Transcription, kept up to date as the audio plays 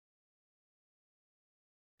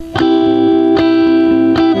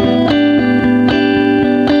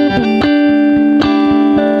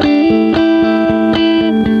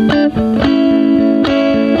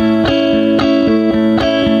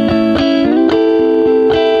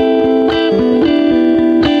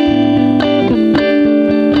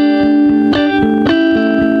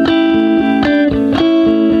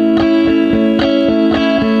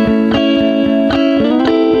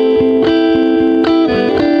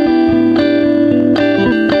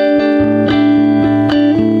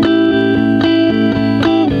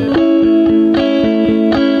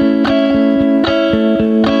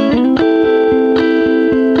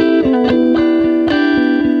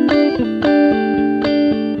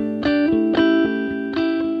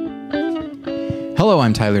Hello,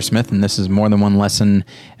 I'm Tyler Smith, and this is More Than One Lesson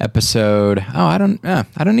episode. Oh, I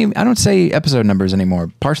don't say episode numbers anymore,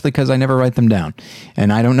 partially because I never write them down,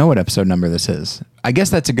 and I don't know what episode number this is. I guess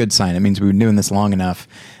that's a good sign. It means we've been doing this long enough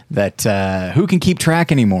that who can keep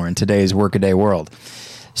track anymore in today's workaday world?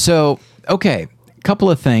 So, okay, a couple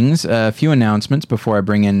of things, a few announcements before I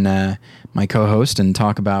bring in my co-host and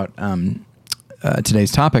talk about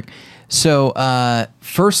today's topic. So,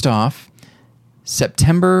 first off,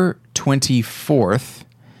 September 24th,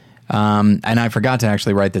 and I forgot to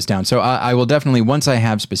actually write this down. So I will definitely, once I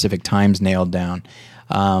have specific times nailed down,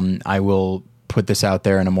 I will put this out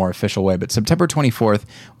there in a more official way. But September 24th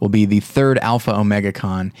will be the third Alpha Omega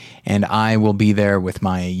Con, and I will be there with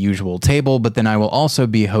my usual table, but then I will also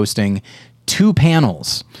be hosting two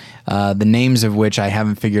panels, the names of which I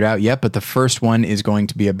haven't figured out yet, but the first one is going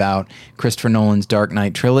to be about Christopher Nolan's Dark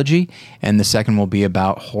Knight trilogy, and the second will be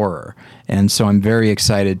about horror. And so I'm very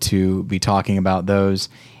excited to be talking about those.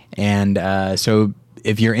 And so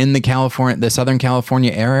if you're in the Southern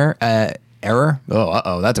California area,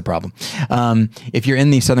 that's a problem. If you're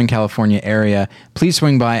in the Southern California area, please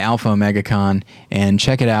swing by Alpha Omega Con and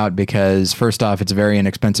check it out, because first off, it's very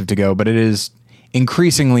inexpensive to go, but it is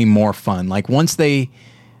increasingly more fun. Like once they're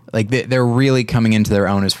really coming into their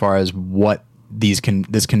own as far as what this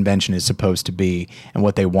convention is supposed to be and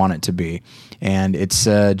what they want it to be. And it's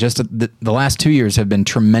the last 2 years have been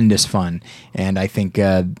tremendous fun, and I think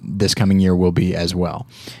this coming year will be as well.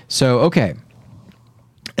 So, okay.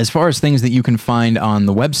 As far as things that you can find on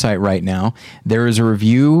the website right now, there is a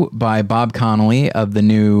review by Bob Connolly of the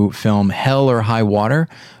new film Hell or High Water,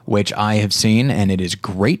 which I have seen, and it is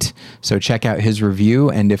great. So check out his review,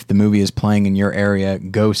 and if the movie is playing in your area,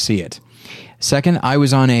 go see it. Second, I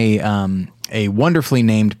was on a wonderfully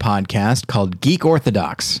named podcast called Geek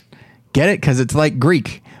Orthodox. Get it? Because it's like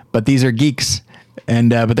Greek, but these are geeks, and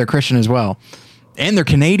but they're Christian as well, and they're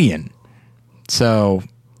Canadian. So,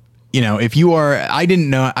 you know, if you are, I didn't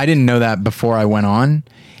know that before I went on.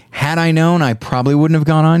 Had I known, I probably wouldn't have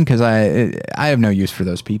gone on, because I have no use for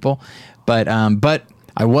those people. But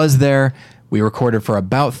I was there. We recorded for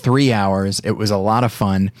about 3 hours. It was a lot of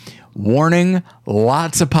fun. Warning,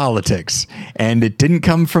 lots of politics, and it didn't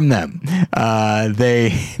come from them.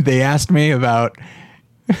 They asked me about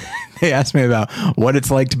what it's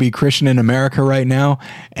like to be Christian in America right now,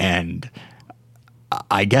 and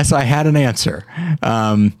I guess I had an answer.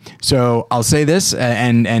 So I'll say this,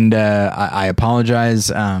 and I apologize.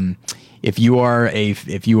 If you are a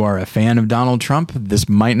fan of Donald Trump, this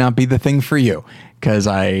might not be the thing for you, because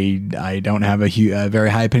I don't have a very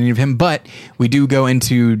high opinion of him. But we do go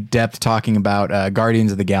into depth talking about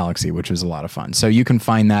Guardians of the Galaxy, which was a lot of fun. So you can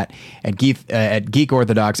find that at Geek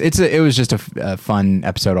Orthodox. It was just a fun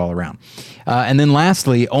episode all around. And then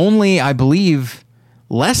lastly, only I believe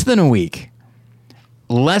less than a week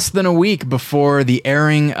before the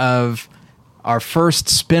airing of our first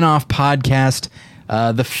spin-off podcast,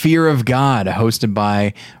 The Fear of God, hosted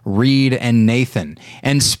by Reed and Nathan.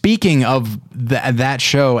 And speaking of that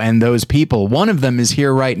show and those people, one of them is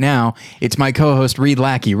here right now. It's my co-host, Reed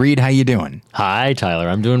Lackey. Reed, how you doing? Hi, Tyler.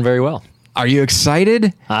 I'm doing very well. Are you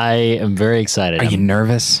excited? I am very excited. Are you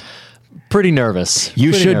nervous? Pretty nervous.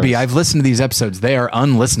 You should be. I've listened to these episodes. They are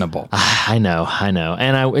unlistenable. I know.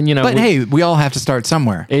 But hey, we all have to start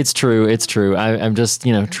somewhere. It's true. I'm just,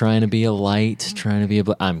 trying to be a light,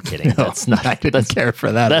 I'm kidding. No, that's not. I didn't care for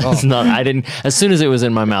that at all. That's not. I didn't. As soon as it was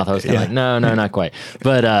in my mouth, I was kind of like, no, not quite.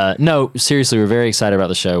 But no, seriously, we're very excited about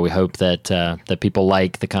the show. We hope that people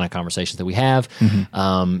like the kind of conversations that we have,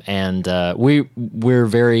 and we're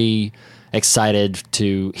very excited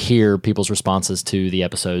to hear people's responses to the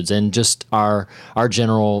episodes and just our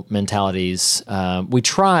general mentalities. We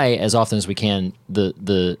try as often as we can,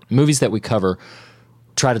 the movies that we cover,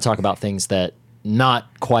 try to talk about things that not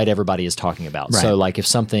quite everybody is talking about. Right. So like if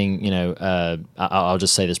something, I'll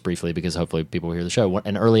just say this briefly because hopefully people will hear the show.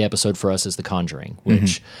 An early episode for us is The Conjuring,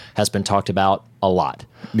 which has been talked about a lot.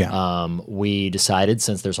 Yeah. We decided,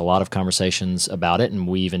 since there's a lot of conversations about it, and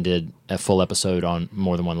we even did a full episode on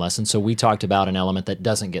More Than One Lesson, so we talked about an element that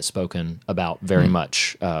doesn't get spoken about very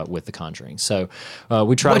much with The Conjuring. So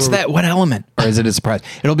we try. What's that? What element? Or is it a surprise?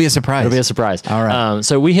 It'll be a surprise. It'll be a surprise. All right.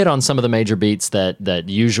 So we hit on some of the major beats that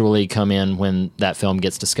usually come in when that film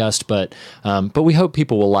gets discussed, but we hope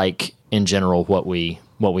people will like, in general, what we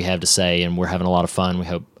have to say, and we're having a lot of fun. We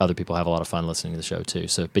hope other people have a lot of fun listening to the show too.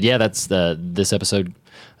 So, but yeah, that's this episode.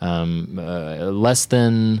 Less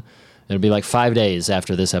than It'll be like 5 days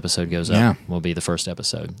after this episode goes up. Yeah. Will be the first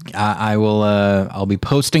episode. I will. I'll be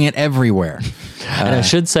posting it everywhere. And I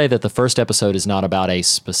should say that the first episode is not about a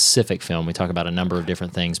specific film. We talk about a number of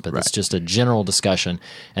different things, but it's just a general discussion,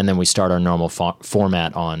 and then we start our normal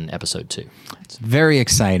format on episode 2. It's very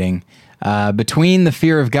exciting. Between The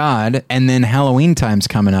Fear of God and then Halloween time's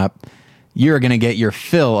coming up, you're going to get your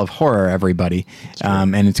fill of horror, everybody.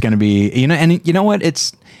 And it's going to be, and you know what?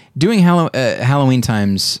 It's doing Halloween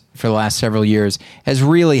times for the last several years has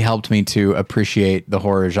really helped me to appreciate the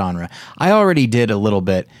horror genre. I already did a little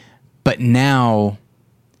bit, but now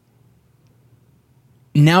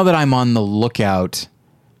that I'm on the lookout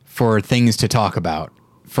for things to talk about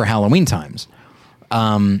for Halloween times,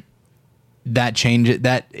 that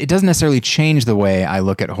it doesn't necessarily change the way I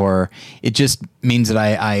look at horror. It just means that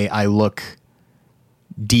I look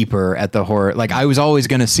deeper at the horror. Like, I was always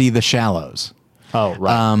going to see The Shallows. Oh,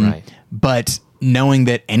 right. But knowing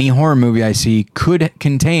that any horror movie I see could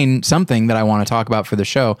contain something that I want to talk about for the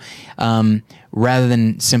show, rather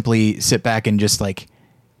than simply sit back and just like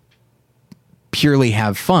purely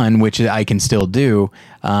have fun, which I can still do,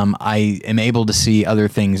 I am able to see other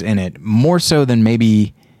things in it, more so than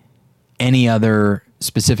maybe any other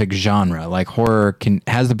specific genre. Like, horror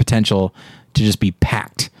has the potential to just be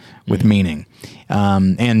packed with meaning,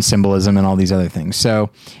 and symbolism and all these other things.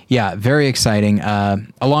 So yeah, very exciting.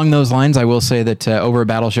 Along those lines, I will say that over at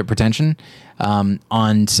Battleship Pretension,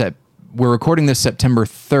 we're recording this September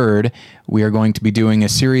 3rd. We are going to be doing a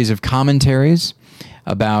series of commentaries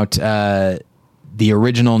about the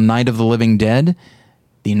original Night of the Living Dead,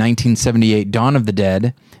 the 1978 Dawn of the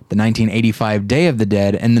Dead, the 1985 Day of the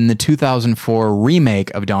Dead, and then the 2004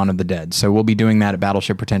 remake of Dawn of the Dead. So we'll be doing that at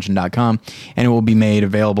battleshippretension.com, and it will be made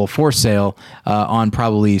available for sale on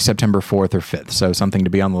probably September 4th or 5th. So something to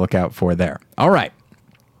be on the lookout for there. All right.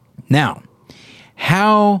 Now,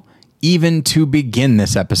 how even to begin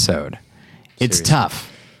this episode? It's Seriously.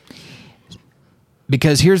 tough.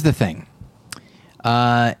 Because here's the thing.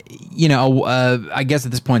 I guess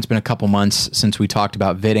at this point it's been a couple months since we talked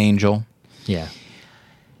about VidAngel. Yeah.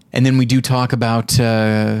 And then we do talk about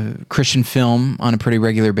Christian film on a pretty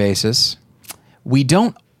regular basis. We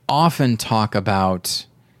don't often talk about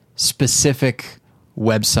specific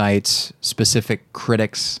websites, specific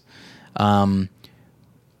critics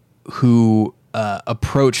who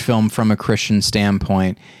approach film from a Christian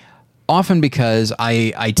standpoint, often because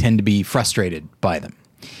I tend to be frustrated by them.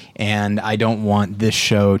 And I don't want this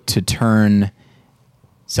show to turn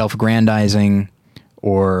self-aggrandizing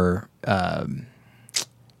or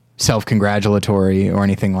self-congratulatory or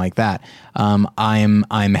anything like that.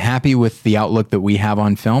 I'm happy with the outlook that we have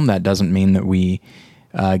on film. That doesn't mean that we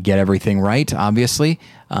get everything right, obviously.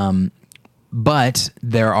 But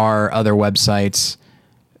there are other websites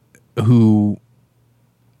who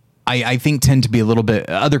I think tend to be a little bit,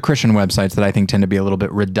 other Christian websites that I think tend to be a little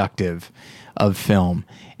bit reductive of film.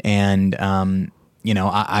 And,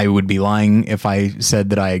 I would be lying if I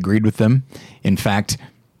said that I agreed with them. In fact,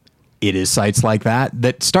 it is sites like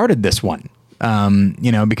that started this one,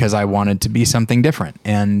 because I wanted to be something different.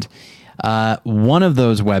 And one of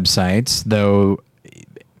those websites, though,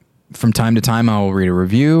 from time to time, I will read a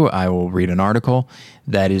review, I will read an article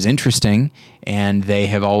that is interesting, and they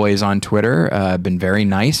have always on Twitter been very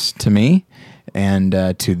nice to me and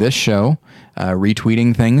to this show,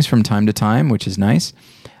 retweeting things from time to time, which is nice.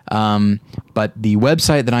 But the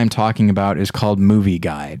website that I'm talking about is called Movie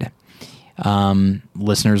Guide.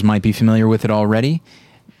 Listeners might be familiar with it already.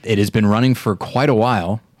 It has been running for quite a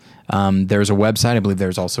while. There's a website. I believe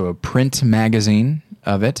there's also a print magazine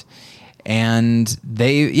of it. And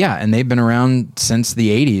they've been around since the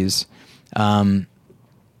 80s,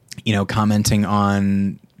 commenting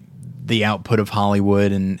on the output of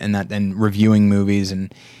Hollywood and reviewing movies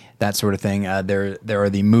and that sort of thing. There are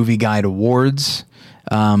the Movie Guide Awards,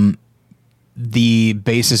 the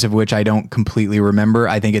basis of which I don't completely remember.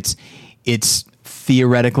 I think it's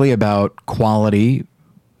theoretically about quality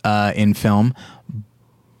in film,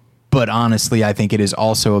 but honestly, I think it is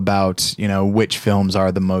also about, which films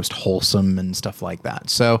are the most wholesome and stuff like that.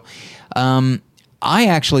 So I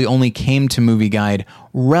actually only came to Movie Guide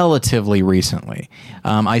relatively recently.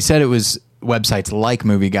 I said it was websites like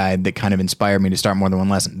Movie Guide that kind of inspired me to start More Than One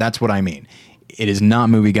Lesson. That's what I mean. It is not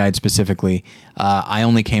Movie Guide specifically. I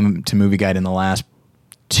only came to Movie Guide in the last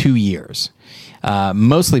 2 years.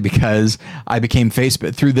 Mostly because I became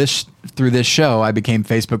through this show. I became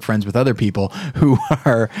Facebook friends with other people who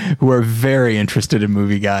are very interested in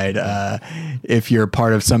Movie Guide. If you're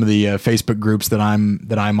part of some of the Facebook groups that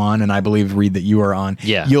I'm on, and I believe Reed that you are on,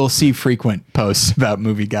 you'll see frequent posts about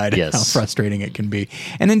Movie Guide and how frustrating it can be,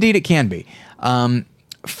 and indeed it can be.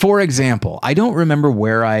 for example, I don't remember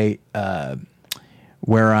where I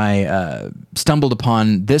stumbled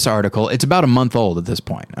upon this article. It's about a month old at this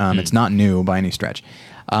point. It's not new by any stretch.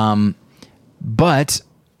 But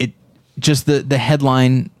it just the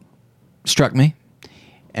headline struck me.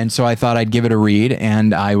 And so I thought I'd give it a read,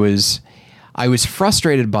 and I was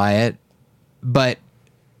frustrated by it, but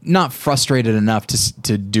not frustrated enough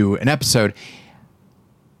to do an episode.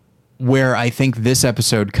 Where I think this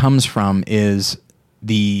episode comes from is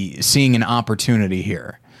seeing an opportunity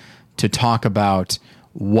here to talk about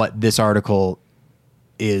what this article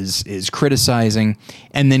is criticizing,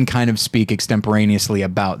 and then kind of speak extemporaneously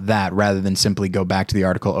about that rather than simply go back to the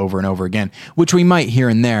article over and over again, which we might here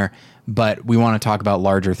and there, but we want to talk about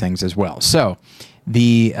larger things as well. So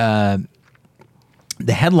the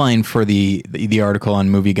headline for the article on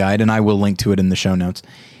Movie Guide, and I will link to it in the show notes,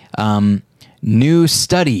 new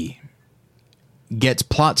study gets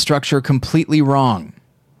plot structure completely wrong.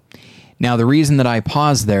 Now, the reason that I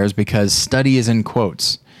paused there is because study is in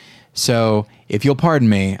quotes. So if you'll pardon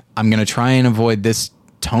me, I'm going to try and avoid this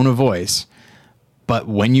tone of voice. But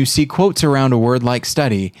when you see quotes around a word like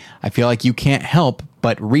study, I feel like you can't help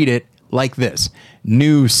but read it like this.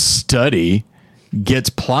 New study gets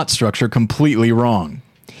plot structure completely wrong.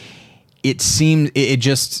 It seems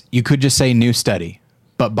you could just say new study,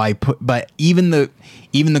 but even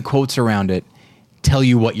the quotes around it tell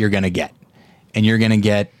you what you're going to get. And you're going to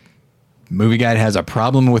get Movie Guide has a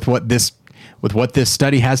problem with what this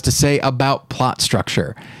study has to say about plot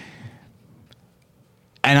structure.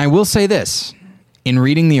 And I will say this, in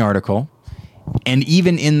reading the article, and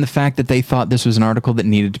even in the fact that they thought this was an article that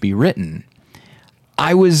needed to be written,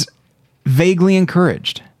 I was vaguely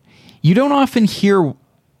encouraged. You don't often hear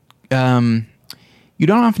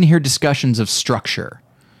discussions of structure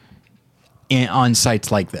on sites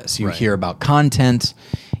like this. You hear about content.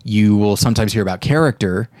 You will sometimes hear about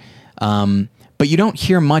character, but you don't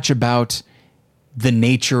hear much about the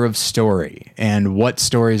nature of story and what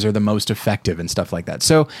stories are the most effective and stuff like that.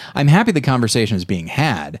 So I'm happy the conversation is being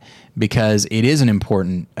had because it is an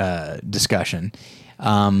important discussion.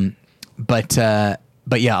 But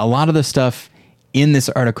yeah, a lot of the stuff in this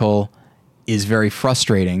article is very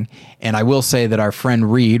frustrating. And I will say that our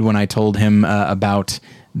friend Reed, when I told him about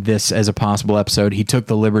this as a possible episode, he took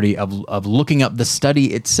the liberty of looking up the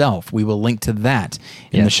study itself. We will link to that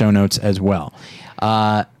in the show notes as well.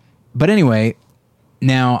 But anyway,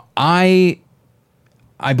 now I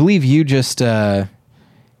believe you just read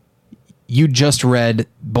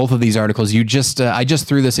both of these articles. I just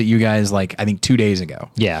threw this at you guys I think 2 days ago.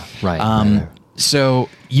 Yeah, right. So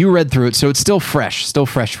you read through it, so it's still fresh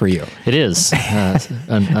for you. It is,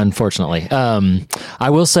 unfortunately. I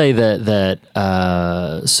will say that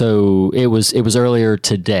so it was earlier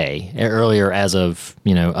today, earlier as of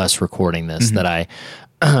us recording this, that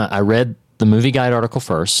I read the Movie Guide article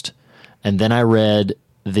first, and then I read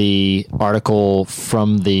the article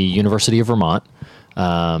from the University of Vermont,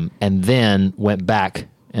 and then went back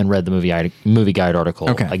and read the Movie Guide article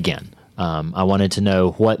again. I wanted to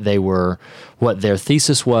know what their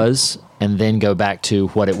thesis was, and then go back to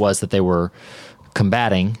what it was that they were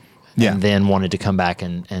combating, and then wanted to come back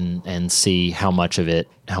and see how much of it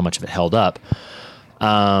held up.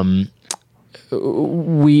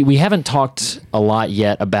 We haven't talked a lot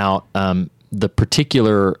yet about the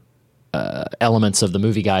particular elements of the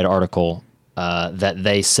Movie Guide article that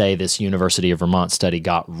they say this University of Vermont study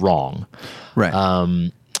got wrong.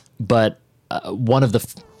 Right. But one of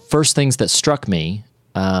the first things that struck me,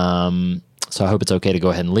 so I hope it's okay to go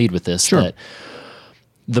ahead and lead with this, sure, that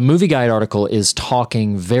the Movie Guide article is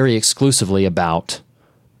talking very exclusively about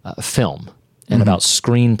film and about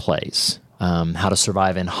screenplays. How to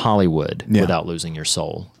Survive in Hollywood Without Losing Your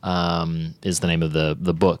Soul is the name of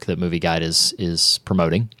the book that Movie Guide is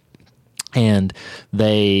promoting. And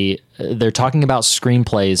they're talking about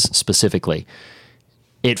screenplays specifically.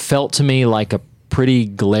 It felt to me like a pretty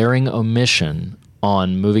glaring omission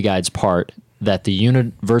on Movie Guide's part that the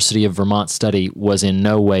University of Vermont study was in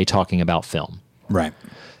no way talking about film. Right.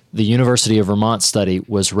 The University of Vermont study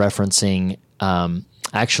was referencing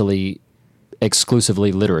actually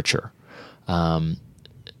exclusively literature.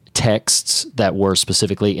 Texts that were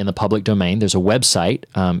specifically in the public domain. There's a website.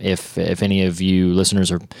 If any of you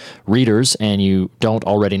listeners are readers and you don't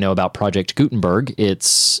already know about Project Gutenberg,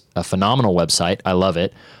 it's a phenomenal website. I love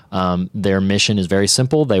it. Their mission is very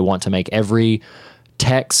simple. They want to make every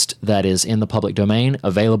text that is in the public domain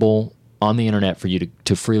available on the internet for you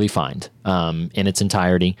to freely find in its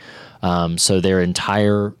entirety. So their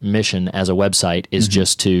entire mission as a website is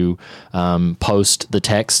just to post the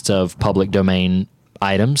texts of public domain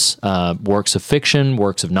items, works of fiction,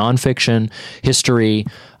 works of nonfiction, history,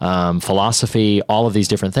 philosophy, all of these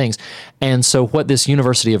different things. And so what this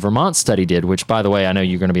University of Vermont study did, which, by the way, I know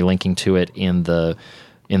you're going to be linking to it in the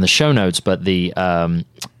show notes, but the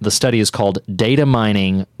study is called Data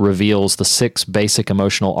Mining Reveals the 6 Basic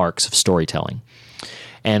Emotional Arcs of Storytelling.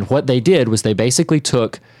 And what they did was they basically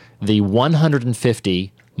took the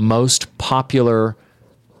 150 most popular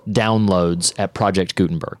downloads at Project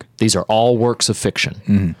Gutenberg. These are all works of fiction.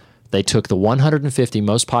 Mm-hmm. They took the 150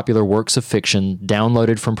 most popular works of fiction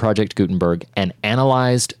downloaded from Project Gutenberg and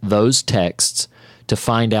analyzed those texts to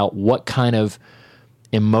find out what kind of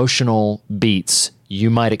emotional beats you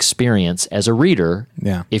might experience as a reader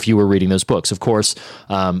if you were reading those books. Of course,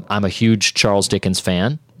 I'm a huge Charles Dickens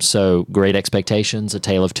fan, so Great Expectations, A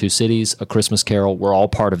Tale of Two Cities, A Christmas Carol were all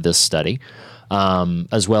part of this study,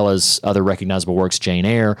 as well as other recognizable works, Jane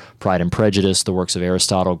Eyre, Pride and Prejudice, the works of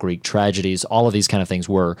Aristotle, Greek tragedies, all of these kind of things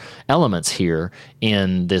were elements here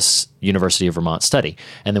in this University of Vermont study.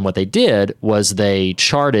 And then what they did was they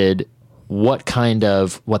charted what kind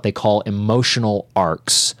of what they call emotional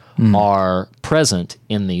arcs are present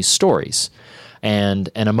in these stories. And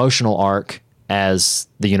an emotional arc, as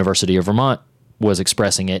the University of Vermont was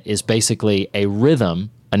expressing it, is basically a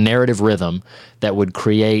rhythm, a narrative rhythm that would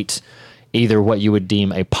create either what you would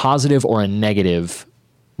deem a positive or a negative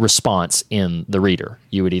response in the reader.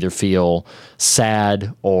 You would either feel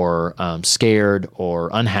sad or scared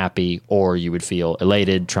or unhappy, or you would feel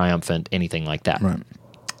elated, triumphant, anything like that. Right.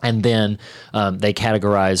 And then they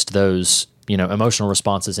categorized those emotional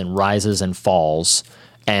responses in rises and falls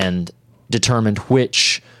and determined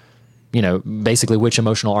which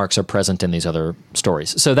emotional arcs are present in these other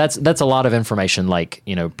stories. So that's a lot of information,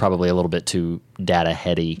 probably a little bit too data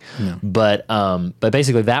heady. Yeah. But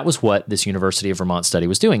basically that was what this University of Vermont study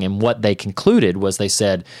was doing. And what they concluded was they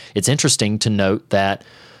said, it's interesting to note that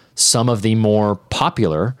some of the more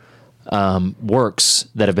popular works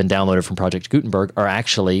that have been downloaded from Project Gutenberg are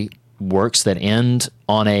actually works that end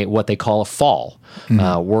on what they call a fall,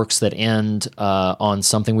 works that end on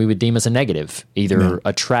something we would deem as a negative, either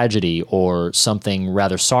a tragedy or something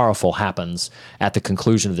rather sorrowful happens at the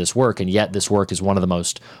conclusion of this work, and yet this work is one of the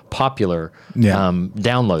most popular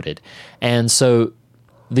downloaded. And so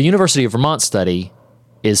the University of Vermont study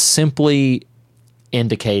is simply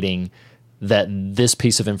indicating that this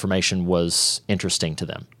piece of information was interesting to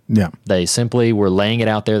them. Yeah. They simply were laying it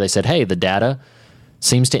out there. They said, hey, the data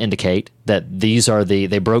seems to indicate that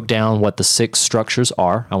they broke down what the 6 structures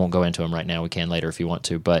are. I won't go into them right now. We can later if you want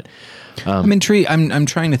to, but I'm intrigued. I'm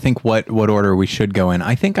trying to think what order we should go in.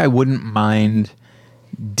 I think I wouldn't mind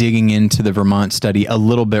digging into the Vermont study a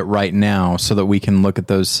little bit right now so that we can look at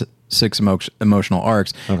those 6 emotional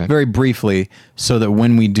arcs very briefly, so that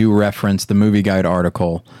when we do reference the Movie Guide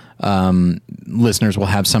article, listeners will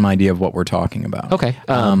have some idea of what we're talking about. Okay.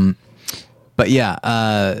 But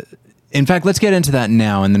yeah, in fact, let's get into that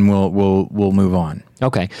now, and then we'll move on.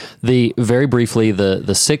 Okay. Very briefly,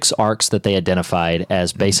 the 6 arcs that they identified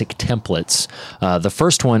as basic templates. The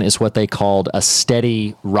first one is what they called a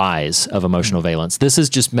steady rise of emotional valence. This is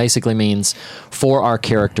just basically means for our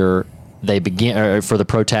character, they begin, or for the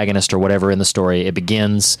protagonist or whatever in the story, it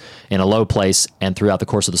begins in a low place and throughout the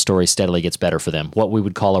course of the story steadily gets better for them. What we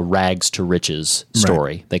would call a rags to riches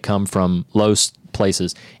story. Right. They come from low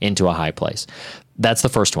places into a high place. That's the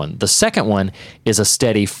first one. The second one is a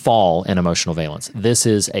steady fall in emotional valence. This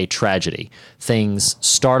is a tragedy. Things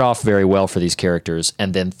start off very well for these characters,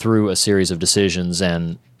 and then through a series of decisions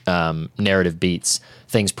and narrative beats,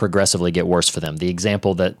 things progressively get worse for them. The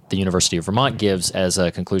example that the University of Vermont gives as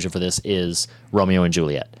a conclusion for this is Romeo and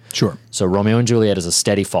Juliet. Sure. So Romeo and Juliet is a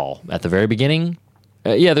steady fall. At the very beginning,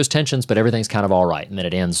 there's tensions, but everything's kind of all right, and then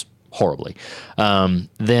it ends horribly.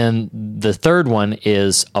 Then the third one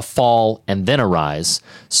is a fall and then a rise.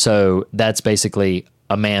 So that's basically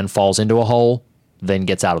a man falls into a hole, then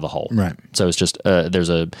gets out of the hole. Right. So it's just there's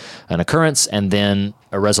an occurrence and then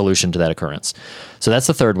a resolution to that occurrence. So that's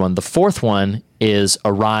the third one. The fourth one is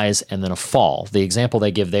a rise and then a fall. The example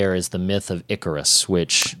they give there is the myth of Icarus,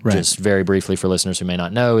 which, just very briefly for listeners who may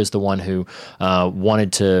not know, is the one who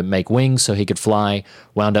wanted to make wings so he could fly,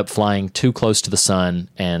 wound up flying too close to the sun,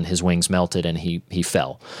 and his wings melted and he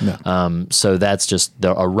fell. Yeah. So that's just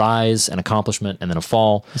a rise, an accomplishment, and then a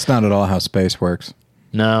fall. It's not at all how space works.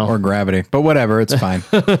 No. Or gravity. But whatever, it's fine.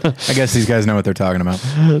 I guess these guys know what they're talking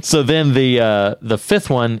about. So then the fifth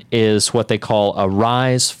one is what they call a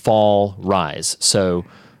rise, fall, rise. So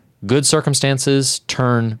good circumstances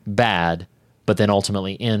turn bad, but then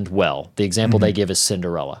ultimately end well. The example they give is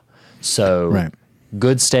Cinderella. So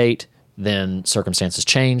good state, then circumstances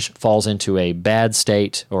change, falls into a bad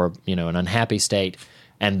state or an unhappy state,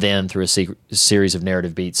 and then through a series of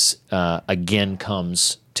narrative beats, again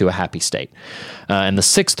comes to a happy state. And the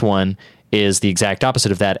sixth one is the exact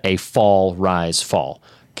opposite of that: a fall, rise, fall.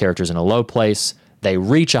 Characters in a low place, they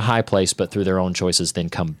reach a high place, but through their own choices, then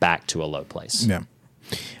come back to a low place. Yeah.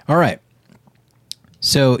 All right.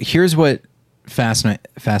 So here's what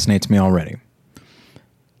fascinates me already.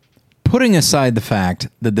 Putting aside the fact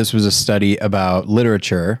that this was a study about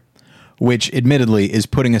literature, which admittedly is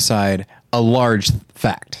putting aside a large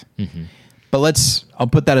fact. Mm-hmm. But I'll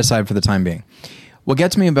put that aside for the time being. What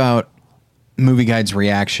gets me about Movie Guide's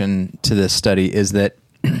reaction to this study is that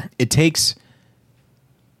it takes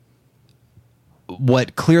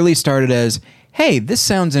what clearly started as, hey, this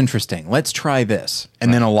sounds interesting, let's try this.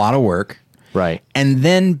 And then a lot of work. Right. And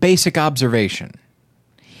then basic observation.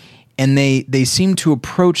 And they seem to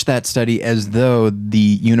approach that study as though the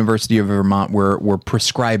University of Vermont were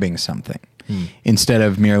prescribing something. Instead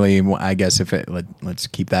of merely, I guess let's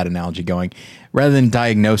keep that analogy going, rather than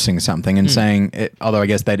diagnosing something and saying, although I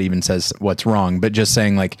guess that even says what's wrong, but just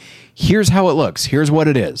saying like, here's how it looks, here's what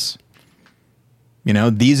it is.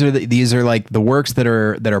 These are like the works that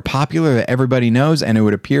are popular that everybody knows, and it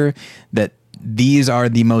would appear that these are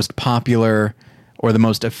the most popular or the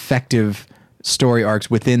most effective story arcs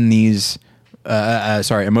within these,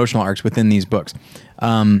 emotional arcs within these books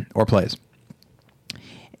or plays.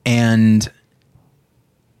 And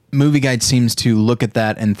Movie Guide seems to look at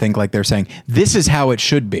that and think like they're saying, this is how it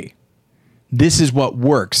should be. This is what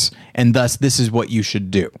works, and thus this is what you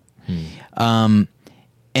should do. And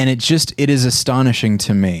it is astonishing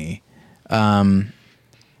to me how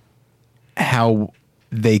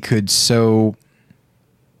they could so...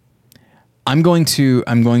 I'm going to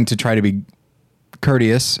try to be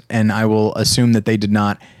courteous, and I will assume that they did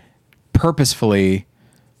not purposefully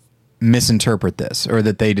misinterpret this, or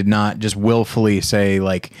that they did not just willfully say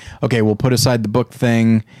like, okay, we'll put aside the book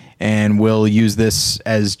thing and we'll use this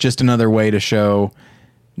as just another way to show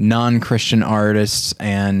non-Christian artists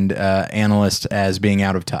and analysts as being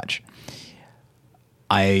out of touch.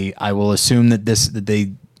 I will assume that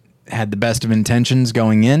they had the best of intentions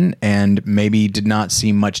going in and maybe did not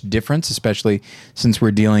see much difference, especially since we're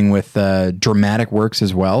dealing with dramatic works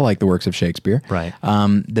as well, like the works of Shakespeare. Right.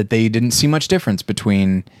 That they didn't see much difference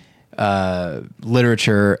between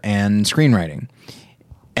literature and screenwriting,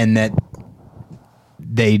 and that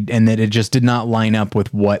it just did not line up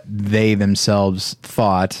with what they themselves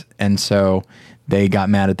thought, and so they got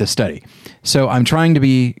mad at the study. So I'm trying to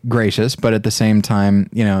be gracious, but at the same time,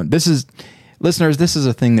 this is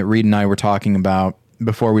a thing that Reed and I were talking about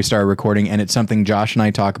before we started recording, and it's something Josh and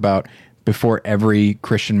I talk about before every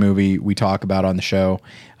Christian movie we talk about on the show.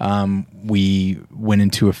 We went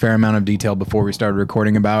into a fair amount of detail before we started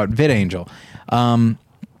recording about VidAngel.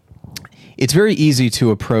 It's very easy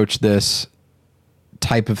to approach this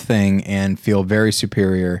type of thing and feel very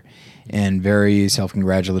superior and very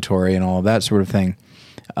self-congratulatory and all of that sort of thing.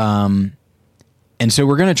 And so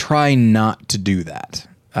we're going to try not to do that.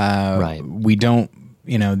 Right. We don't,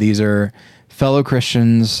 these are fellow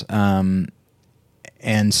Christians,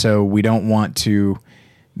 and so we don't want to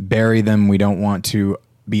bury them. We don't want to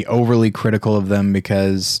be overly critical of them,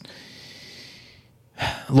 because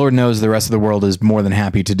Lord knows the rest of the world is more than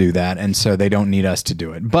happy to do that, and so they don't need us to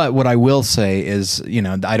do it. But what I will say is,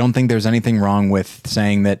 I don't think there's anything wrong with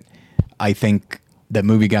saying that I think that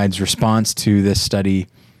Movie Guide's response to this study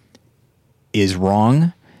is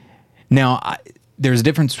wrong. Now, there's a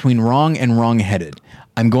difference between wrong and wrong-headed.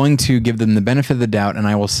 I'm going to give them the benefit of the doubt, and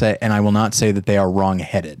I will not say that they are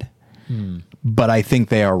wrong-headed. But I think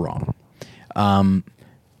they are wrong.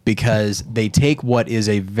 Because they take what is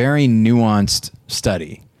a very nuanced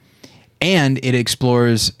study, and it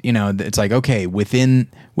explores, it's like, okay, within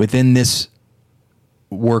this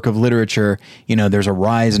work of literature, there's a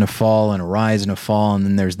rise and a fall and a rise and a fall, and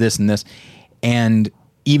then there's this and this. And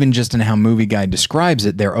even just in how Movie Guide describes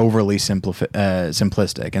it, they're overly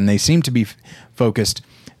simplistic, and they seem to be focused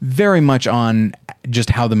very much on just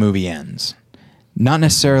how the movie ends. Not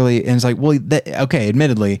necessarily, and it's like, well, okay,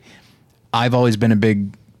 admittedly, I've always been a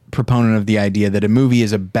big proponent of the idea that a movie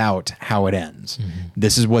is about how it ends. Mm-hmm.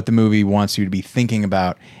 This is what the movie wants you to be thinking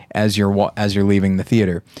about as you're leaving the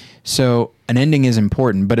theater. So an ending is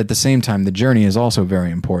important, but at the same time, the journey is also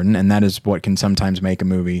very important, and that is what can sometimes make a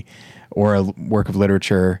movie or a work of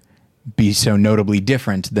literature be so notably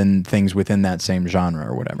different than things within that same genre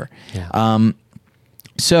or whatever. Yeah.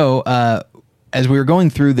 So as we were going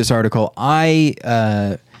through this article, I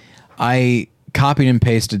copied and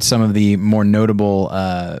pasted some of the more notable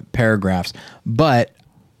paragraphs, but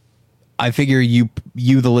I figure you,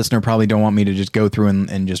 the listener, probably don't want me to just go through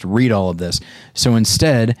and just read all of this. So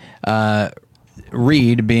instead,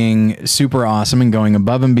 Reed, being super awesome and going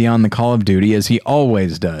above and beyond the call of duty, as he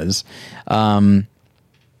always does,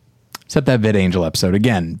 except that VidAngel episode.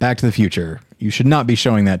 Again, Back to the Future. You should not be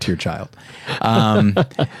showing that to your child.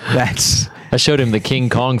 I showed him the King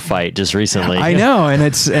Kong fight just recently. I know, and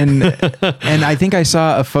I think I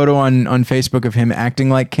saw a photo on Facebook of him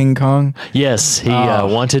acting like King Kong. Yes, he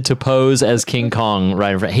wanted to pose as King Kong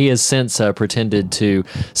right in front. He has since pretended to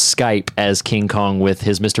Skype as King Kong with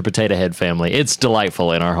his Mr. Potato Head family. It's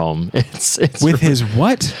delightful in our home. It's with his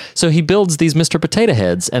what? So he builds these Mr. Potato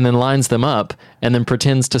Heads and then lines them up and then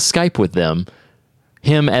pretends to Skype with them.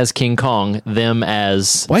 Him as King Kong, them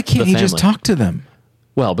as Why can't the he family. just talk to them?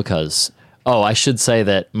 Well, because... Oh, I should say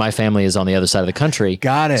that my family is on the other side of the country.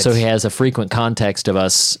 Got it. So he has a frequent context of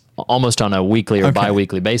us almost on a weekly or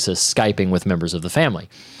bi-weekly basis Skyping with members of the family.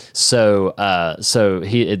 So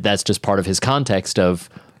that's just part of his context of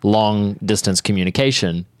long distance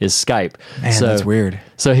communication is Skype. Man, so, that's weird.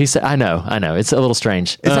 So he said, I know. It's a little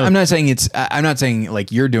strange. I'm not saying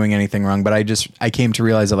like you're doing anything wrong, but I came to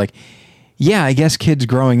realize that like, yeah, I guess kids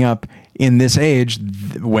growing up in this age,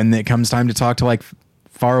 when it comes time to talk to like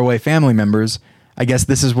faraway family members, I guess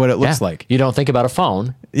this is what it looks like. You don't think about a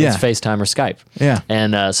phone. Yeah. It's FaceTime or Skype. Yeah.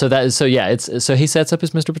 And so he sets up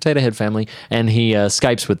his Mr. Potato Head family and he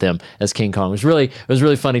Skypes with them as King Kong. It was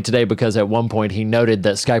really funny today because at one point he noted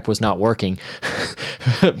that Skype was not working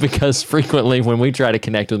because frequently when we try to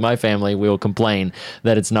connect with my family, we will complain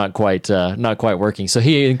that it's not quite working. So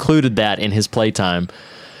he included that in his playtime.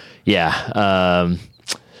 Yeah.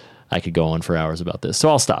 I could go on for hours about this, so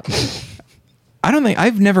I'll stop.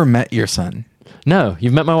 I've never met your son. No,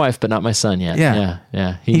 you've met my wife, but not my son yet.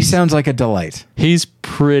 Yeah. He sounds like a delight. He's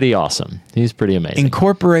pretty awesome. He's pretty amazing.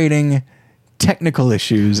 Incorporating technical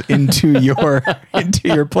issues into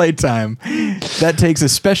your playtime, that takes a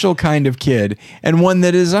special kind of kid, and one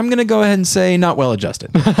that is, I'm going to go ahead and say, not well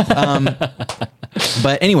adjusted.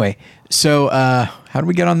 But anyway, so how did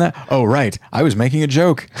we get on that? Oh, right. I was making a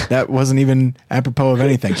joke. That wasn't even apropos of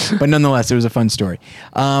anything. But nonetheless, it was a fun story.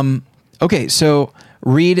 Okay, so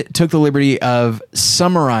Reed took the liberty of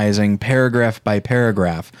summarizing paragraph by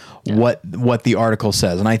paragraph what the article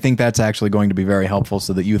says. And I think that's actually going to be very helpful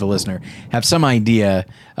so that you, the listener, have some idea.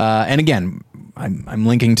 And again, I'm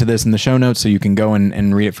linking to this in the show notes so you can go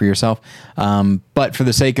and read it for yourself. But for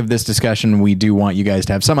the sake of this discussion, we do want you guys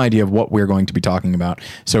to have some idea of what we're going to be talking about.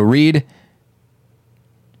 So Reed...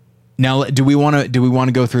 Now, do we want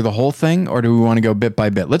to go through the whole thing, or do we want to go bit by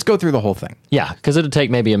bit? Let's go through the whole thing. Yeah, because it'll take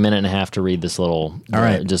maybe a minute and a half to read this little, all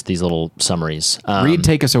right, just these little summaries. Reed,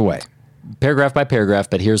 take us away. Paragraph by paragraph,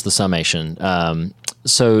 but here's the summation.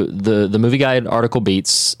 So the Movie Guide article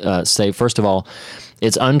beats say, first of all,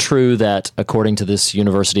 it's untrue that, according to this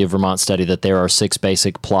University of Vermont study, that there are 6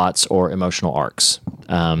 basic plots or emotional arcs.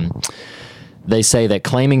 They say that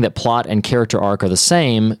claiming that plot and character arc are the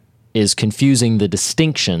same is confusing the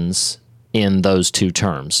distinctions in those two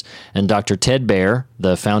terms. And Dr. Ted Baer,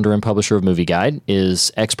 the founder and publisher of Movie Guide, is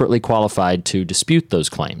expertly qualified to dispute those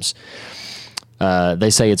claims. They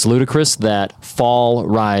say it's ludicrous that Fall,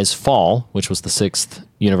 Rise, Fall, which was the 6th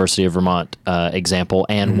University of Vermont example,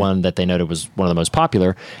 and one that they noted was one of the most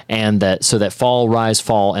popular, and that Fall, Rise,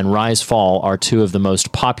 Fall, and Rise, Fall are 2 of the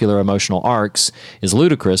most popular emotional arcs, is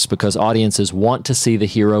ludicrous because audiences want to see the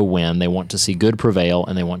hero win, they want to see good prevail,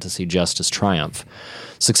 and they want to see justice triumph.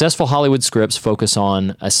 Successful Hollywood scripts focus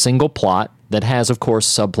on a single plot that has, of course,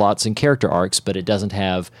 subplots and character arcs, but it doesn't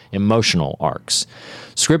have emotional arcs.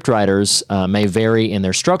 Scriptwriters may vary in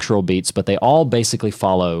their structural beats, but they all basically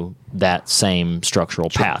follow that same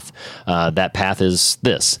structural path. That path is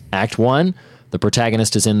this. Act 1, the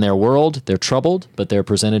protagonist is in their world, they're troubled, but they're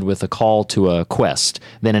presented with a call to a quest.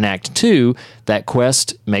 Then in Act 2, that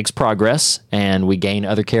quest makes progress, and we gain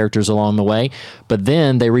other characters along the way, but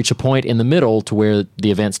then they reach a point in the middle to where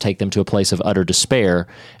the events take them to a place of utter despair.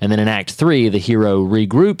 And then in Act 3, the hero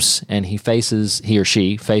regroups, and he or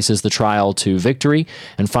she faces the trial to victory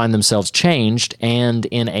and find themselves changed and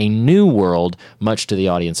in a new world, much to the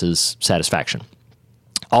audience's satisfaction.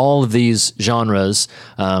 All of these genres,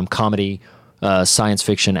 comedy, science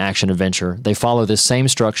fiction, action, adventure, they follow this same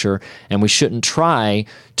structure, and we shouldn't try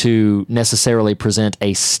to necessarily present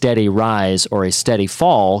a steady rise or a steady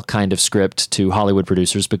fall kind of script to Hollywood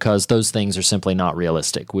producers because those things are simply not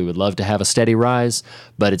realistic. We would love to have a steady rise,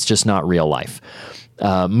 but it's just not real life.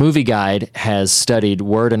 Movie Guide has studied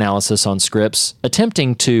word analysis on scripts,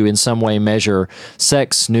 attempting to, in some way, measure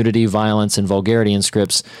sex, nudity, violence, and vulgarity in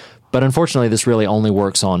scripts, But unfortunately, this really only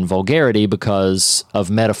works on vulgarity because of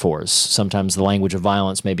metaphors. Sometimes the language of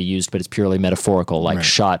violence may be used, but it's purely metaphorical, like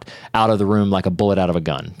shot out of the room like a bullet out of a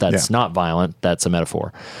gun. That's not violent. That's a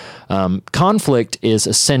metaphor. Conflict is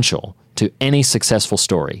essential to any successful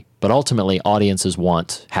story, but ultimately audiences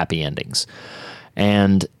want happy endings.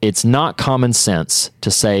 And it's not common sense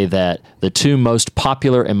to say that the two most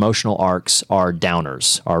popular emotional arcs are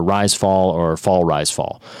downers, are rise, fall, or fall, rise,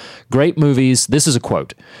 fall. Great movies, this is a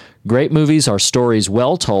quote, "Great movies are stories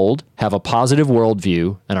well told, have a positive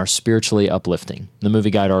worldview, and are spiritually uplifting." The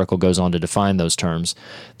Movie Guide article goes on to define those terms.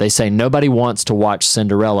 They say nobody wants to watch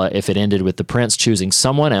Cinderella if it ended with the prince choosing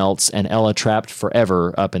someone else and Ella trapped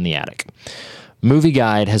forever up in the attic. Movie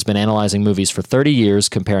Guide has been analyzing movies for 30 years,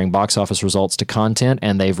 comparing box office results to content,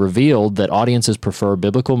 and they've revealed that audiences prefer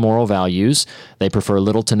biblical moral values. They prefer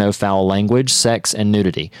little to no foul language, sex, and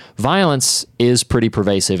nudity. Violence is pretty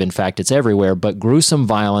pervasive. In fact, it's everywhere, but gruesome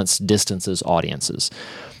violence distances audiences.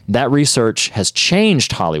 That research has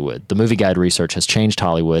changed Hollywood. The Movie Guide research has changed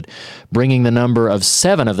Hollywood, bringing the number of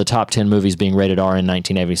 7 of the top 10 movies being rated R in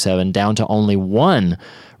 1987 down to only 1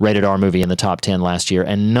 rated R movie in the top 10 last year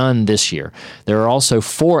and none this year. There are also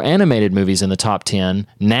 4 animated movies in the top 10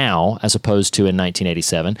 now as opposed to in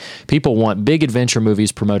 1987. People want big adventure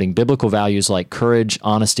movies promoting biblical values like courage,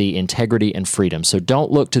 honesty, integrity, and freedom. So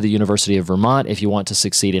don't look to the University of Vermont if you want to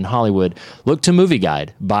succeed in Hollywood. Look to Movie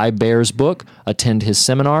Guide. Buy Bear's book, attend his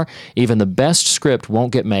seminar. Even the best script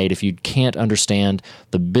won't get made if you can't understand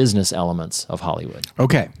the business elements of Hollywood.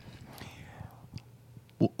 Okay.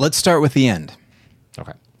 Let's start with the end.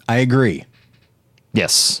 Okay. I agree.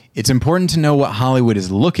 Yes. It's important to know what Hollywood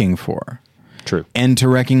is looking for. True. And to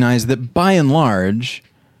recognize that by and large,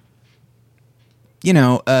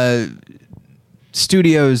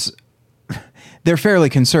 studios, they're fairly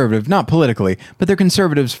conservative, not politically, but they're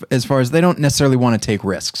conservative as far as they don't necessarily want to take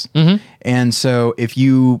risks. Mm-hmm. And so if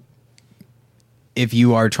you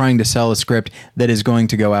are trying to sell a script that is going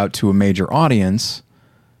to go out to a major audience,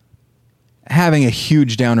 having a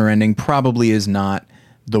huge downer ending probably is not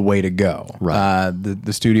the way to go. Right.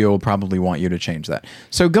 The studio will probably want you to change that.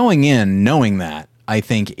 So going in, knowing that, I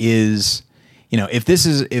think is, if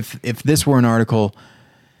this were an article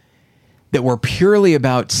that were purely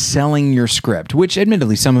about selling your script, which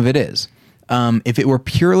admittedly some of it is, if it were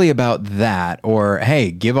purely about that, or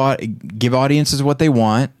hey, give audiences what they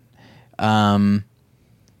want,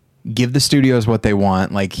 give the studios what they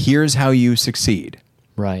want, like here's how you succeed.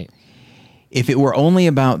 Right. If it were only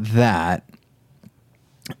about that,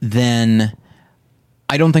 then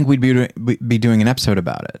I don't think we'd be doing an episode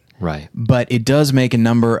about it. Right. But it does make a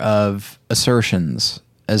number of assertions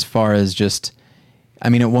as far as just, I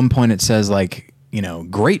mean, at one point it says like,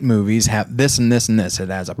 great movies have this and this and this. It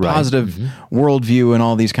has a positive worldview and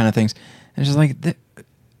all these kind of things. And it's just like,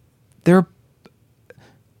 there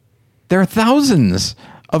are thousands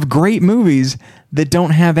of great movies that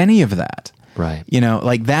don't have any of that. Right.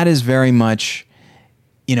 Like that is very much,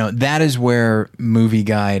 that is where Movie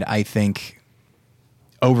Guide, I think,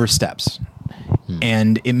 oversteps.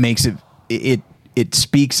 And it makes it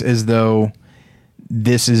speaks as though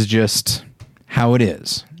this is just how it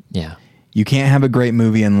is. Yeah. You can't have a great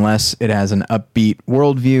movie unless it has an upbeat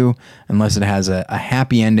worldview, unless it has a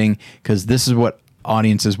happy ending, because this is what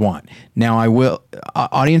audiences want. Now,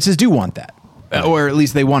 audiences do want that. Or at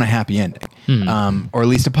least they want a happy ending, or at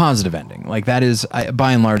least a positive ending. Like that is,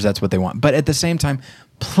 by and large, that's what they want. But at the same time,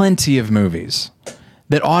 plenty of movies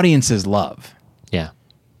that audiences love,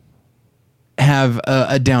 have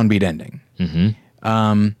a downbeat ending.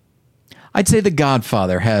 Mm-hmm. I'd say The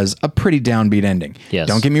Godfather has a pretty downbeat ending. Yes.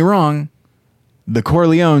 Don't get me wrong, the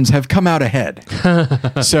Corleones have come out ahead,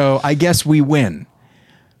 so I guess we win.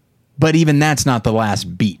 But even that's not the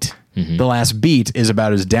last beat. Mm-hmm. The last beat is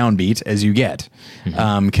about as downbeat as you get,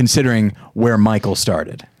 considering where Michael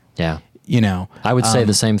started. Yeah. I would say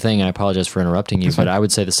the same thing. I apologize for interrupting you, but I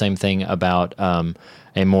would say the same thing about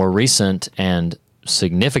a more recent and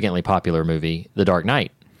significantly popular movie, The Dark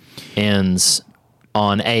Knight, ends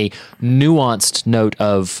on a nuanced note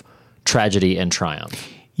of tragedy and triumph.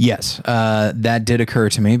 Yes, that did occur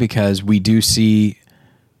to me because we do see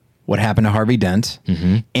what happened to Harvey Dent,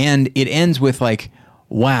 and it ends with like,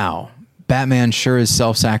 wow, Batman sure is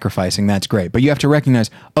self-sacrificing. That's great. But you have to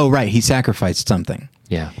recognize, oh, right, he sacrificed something.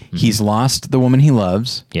 Yeah. Mm-hmm. He's lost the woman he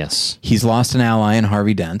loves. Yes. He's lost an ally in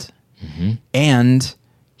Harvey Dent. Mm-hmm. And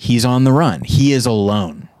he's on the run. He is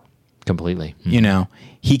alone. Completely. Mm-hmm.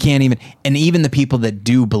 He can't even the people that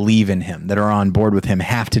do believe in him, that are on board with him,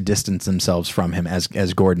 have to distance themselves from him, as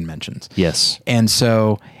Gordon mentions. Yes. And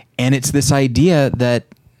it's this idea that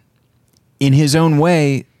in his own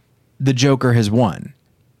way, the Joker has won.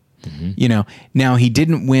 You know, now he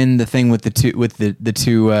didn't win the thing with the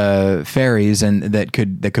two ferries and that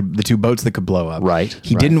could the two boats that could blow up. Right.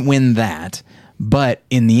 He didn't win that, but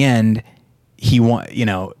in the end, he won. You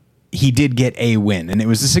know, he did get a win, and it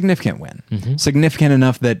was a significant win, significant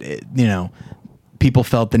enough that good people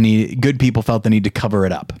felt the need to cover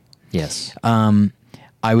it up. Yes.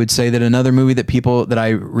 I would say that another movie that I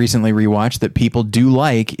recently rewatched that people do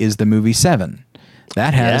like is the movie Seven.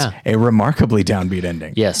 That has a remarkably downbeat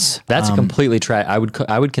ending. Yes, that's a completely I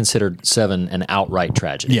would consider Seven an outright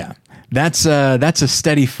tragedy. Yeah, that's a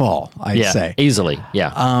steady fall. I'd say easily.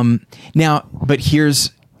 Yeah. Now, but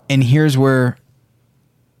here's where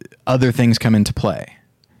other things come into play.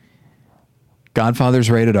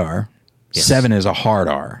 Godfather's rated R. Yes. 7 is a hard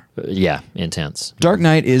R. Yeah, intense. Dark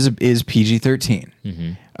Knight is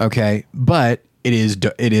PG-13. Okay, but it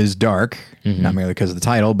is dark, not merely because of the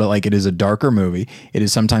title, but like it is a darker movie. It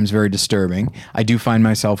is sometimes very disturbing. I do find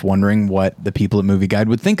myself wondering what the people at Movie Guide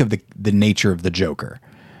would think of the nature of the Joker.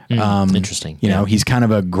 Interesting. You know, he's kind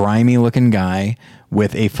of a grimy looking guy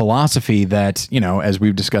with a philosophy that, you know, as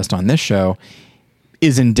we've discussed on this show,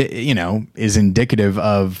 is indicative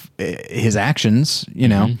of his actions, you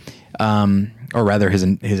know. Or rather,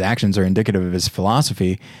 his actions are indicative of his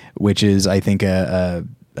philosophy, which is, I think, a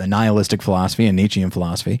nihilistic philosophy, a Nietzschean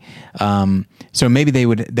philosophy. So maybe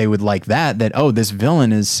they would like that this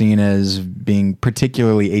villain is seen as being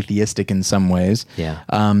particularly atheistic in some ways.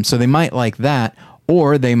 Yeah. So they might like that,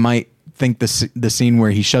 or they might think the scene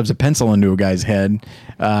where he shoves a pencil into a guy's head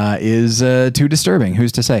is too disturbing.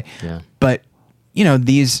 Who's to say? Yeah. But you know,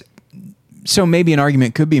 so maybe an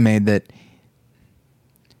argument could be made that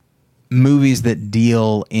movies that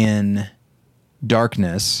deal in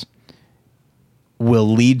darkness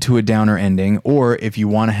will lead to a downer ending, or if you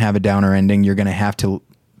want to have a downer ending, you're going to have to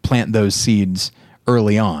plant those seeds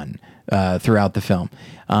early on throughout the film.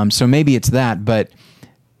 So maybe it's that, but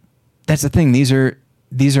that's the thing. These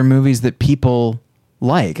are movies that people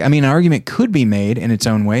like. I mean, an argument could be made in its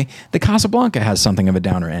own way that Casablanca has something of a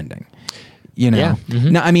downer ending. You know, yeah.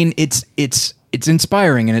 No, I mean it's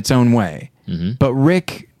inspiring in its own way, but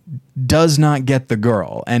Rick does not get the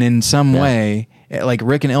girl, and in some way, like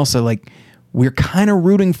Rick and Ilsa, like we're kind of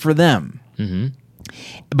rooting for them.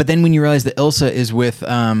 But then when you realize that Ilsa is with,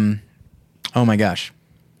 oh my gosh,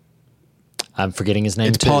 I'm forgetting his name.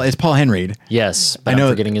 It's Paul Henreid. Yes, but I'm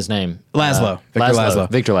forgetting his name. Laszlo.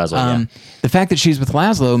 Victor Laszlo. Yeah. The fact that she's with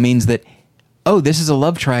Laszlo means that, this is a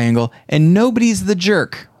love triangle, and nobody's the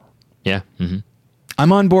jerk. Yeah.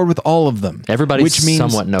 I'm on board with all of them. Everybody's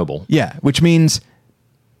somewhat noble. Yeah, which means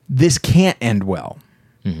this can't end well.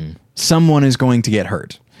 Someone is going to get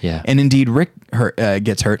hurt. Yeah. And indeed, Rick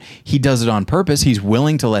gets hurt. He does it on purpose. He's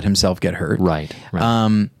willing to let himself get hurt. Right.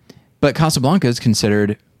 But Casablanca is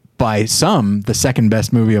considered by some the second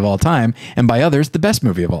best movie of all time, and by others the best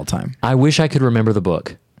movie of all time. I wish I could remember the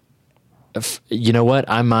book. You know what?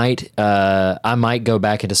 I might go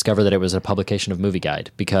back and discover that it was a publication of Movie Guide,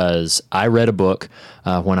 because I read a book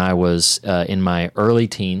when I was in my early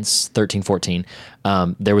teens, 13, 14.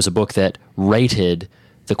 There was a book that rated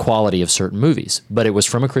the quality of certain movies, but it was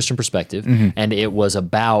from a Christian perspective, and it was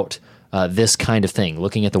about this kind of thing,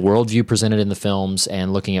 looking at the worldview presented in the films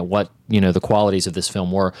and looking at what, the qualities of this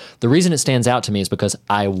film were. The reason it stands out to me is because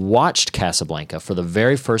I watched Casablanca for the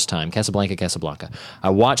very first time, Casablanca. I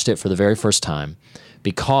watched it for the very first time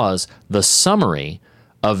because the summary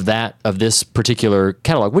of this particular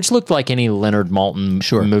catalog, which looked like any Leonard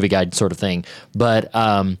Maltin Movie Guide sort of thing, but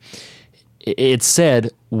it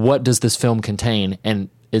said, what does this film contain? And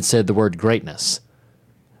it said the word greatness.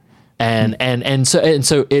 And so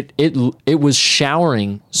it was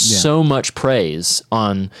showering so much praise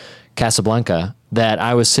on Casablanca that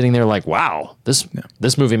I was sitting there like, wow, this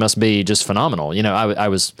movie must be just phenomenal. I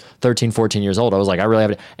was 13, 14 years old. I was like, I really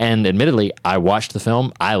have it. And admittedly, I watched the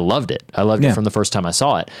film. I loved it. I loved it from the first time I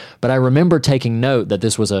saw it. But I remember taking note that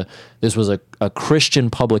this was a Christian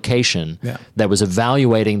publication that was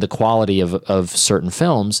evaluating the quality of certain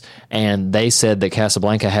films, and they said that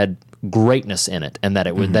Casablanca had greatness in it, and that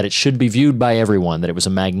it would that it should be viewed by everyone, that it was a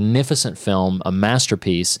magnificent film, a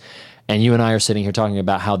masterpiece. And you and I are sitting here talking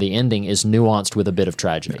about how the ending is nuanced with a bit of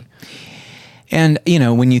tragedy. And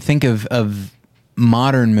when you think of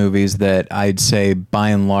modern movies that I'd say by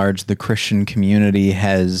and large the Christian community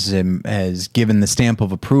has given the stamp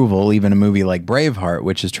of approval, even a movie like Braveheart,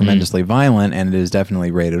 which is tremendously violent and it is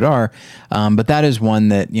definitely rated R, but that is one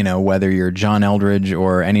that, whether you're John Eldridge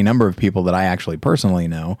or any number of people that I actually personally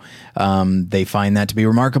know, they find that to be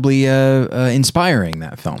remarkably inspiring,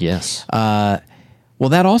 that film. Yes. Well,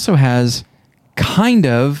 that also has kind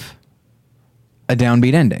of a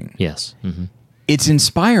downbeat ending. Yes. it's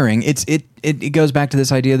inspiring. It goes back to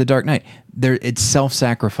this idea of The Dark Knight. It's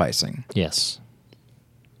self-sacrificing. Yes.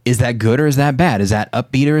 Is that good or is that bad? Is that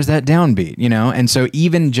upbeat or is that downbeat? You know, and so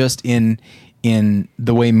even just in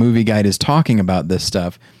the way Movie Guide is talking about this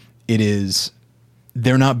stuff,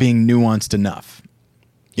 they're not being nuanced enough.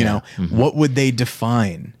 You know, what would they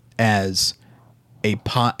define as a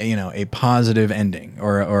positive ending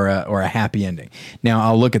or a happy ending? Now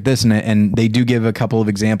I'll look at this and they do give a couple of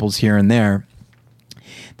examples here and there.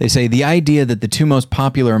 They say the idea that the two most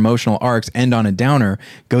popular emotional arcs end on a downer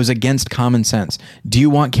goes against common sense. Do you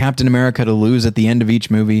want Captain America to lose at the end of each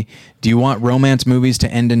movie? Do you want romance movies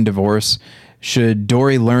to end in divorce? Should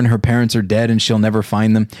Dory learn her parents are dead and she'll never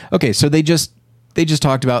find them? Okay, so they just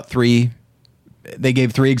talked about they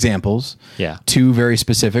gave 3 examples. Yeah. 2 very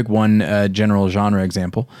specific, 1 general genre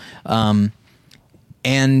example. And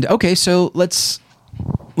okay, so let's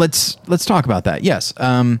talk about that. Yes.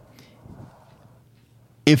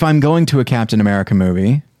 If I'm going to a Captain America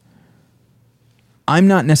movie, I'm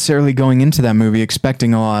not necessarily going into that movie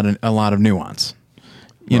expecting a lot of nuance.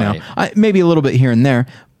 You know, maybe a little bit here and there,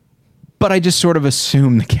 but I just sort of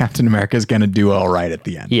assume that Captain America is going to do all right at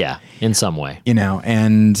the end. Yeah, in some way. You know,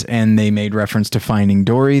 and they made reference to Finding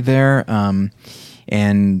Dory there,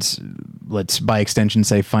 and let's by extension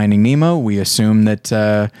say Finding Nemo. We assume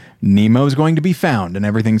that Nemo is going to be found and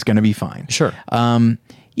everything's going to be fine. Sure.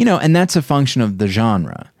 You know, and that's a function of the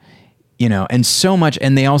genre, you know, and so much.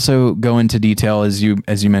 And they also go into detail, as you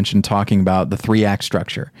mentioned, talking about the 3-act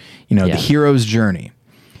structure, you know, the hero's journey.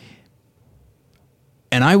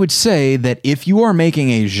 And I would say that if you are making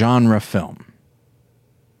a genre film,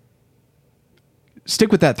 stick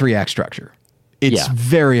with that 3-act structure. It's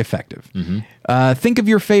very effective. Think of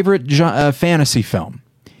your favorite fantasy film.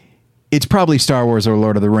 It's probably Star Wars or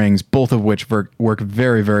Lord of the Rings, both of which work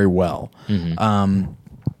very, very well.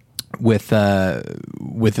 With the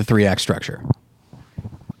 3-act structure.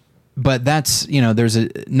 But that's, you know,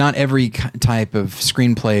 not every type of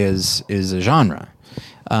screenplay is a genre.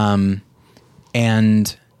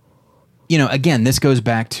 And, you know, again, this goes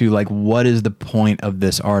back to like, what is the point of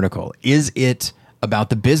this article? Is it about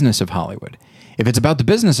the business of Hollywood? If it's about the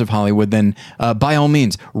business of Hollywood, then by all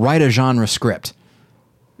means, write a genre script.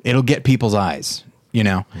 It'll get people's eyes, you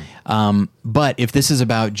know? But if this is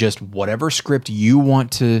about just whatever script you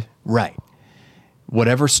want to write,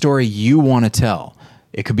 whatever story you want to tell,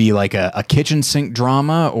 it could be like a kitchen sink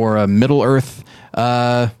drama or a Middle Earth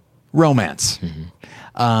romance.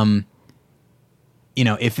 You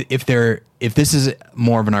know, if this is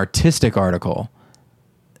more of an artistic article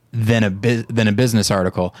than a business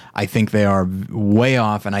article, I think they are way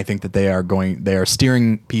off, and I think that they are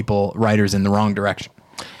steering writers in the wrong direction.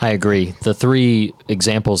 I agree. The 3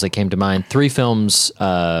 examples that came to mind, 3 films, 2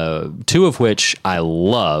 of which I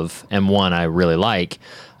love and 1 I really like,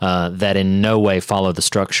 that in no way follow the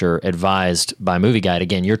structure advised by Movie Guide.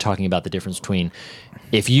 Again, you're talking about the difference between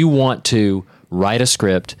if you want to write a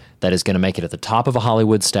script that is going to make it at the top of a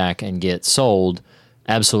Hollywood stack and get sold,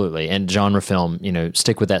 absolutely. And genre film, you know,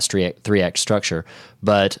 stick with that 3-act structure.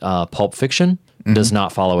 But Pulp Fiction does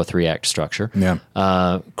not follow a 3-act structure.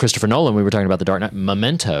 Yeah. Christopher Nolan, we were talking about The Dark Knight.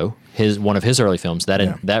 Memento, one of his early films,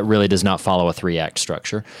 that really does not follow a 3-act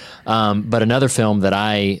structure. But another film that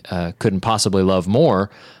I couldn't possibly love more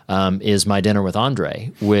is My Dinner with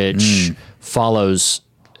Andre, which follows.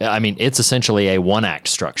 I mean, it's essentially a 1-act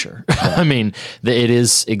structure. I mean, it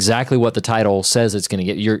is exactly what the title says it's going to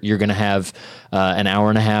get. You're going to have an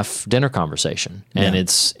hour-and-a-half dinner conversation, and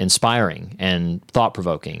it's inspiring and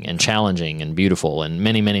thought-provoking and challenging and beautiful and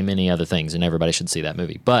many, many, many other things, and everybody should see that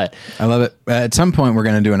movie. But I love it. At some point, we're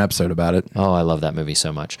going to do an episode about it. Oh, I love that movie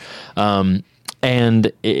so much. And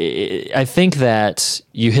I think that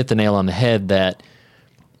you hit the nail on the head that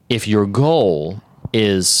if your goal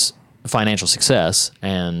is financial success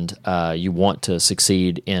and you want to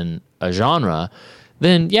succeed in a genre,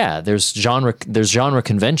 then there's genre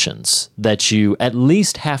conventions that you at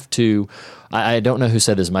least have to. I don't know who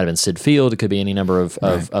said this. It might have been Sid Field. It could be any number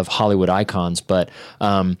of Hollywood icons, but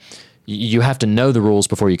you have to know the rules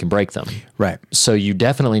before you can break them. Right. So you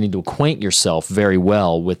definitely need to acquaint yourself very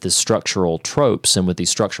well with the structural tropes and with these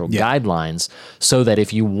structural guidelines so that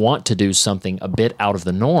if you want to do something a bit out of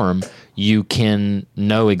the norm, you can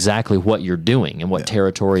know exactly what you're doing and what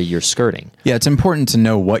territory you're skirting. Yeah, it's important to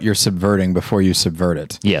know what you're subverting before you subvert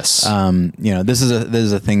it. Yes. You know, this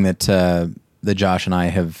is a thing that that Josh and I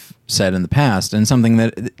have said in the past, and something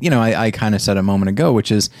that, you know, I kind of said a moment ago,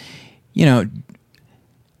 which is, you know,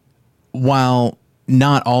 while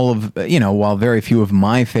very few of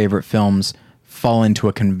my favorite films fall into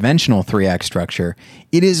a conventional 3-act structure,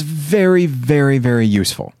 it is very, very, very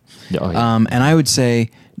useful. Oh, yeah. And I would say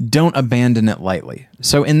don't abandon it lightly.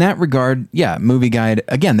 So in that regard, yeah, Movie Guide,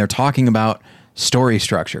 again, they're talking about story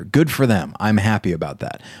structure. Good for them. I'm happy about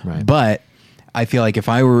that. Right. But I feel like if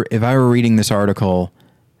I were reading this article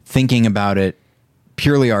thinking about it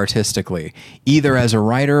purely artistically, either as a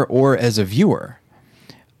writer or as a viewer,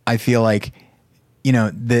 I feel like, you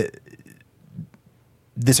know,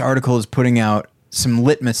 this article is putting out some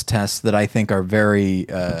litmus tests that I think are very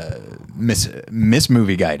miss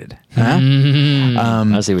movie guided. Huh?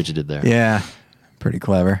 I see what you did there. Yeah, pretty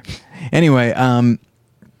clever. Anyway,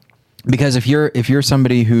 because if you're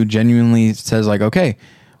somebody who genuinely says like, okay,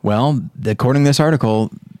 well, according to this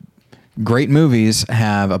article, great movies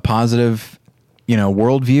have a positive, you know,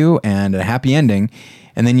 worldview and a happy ending,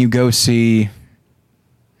 and then you go see,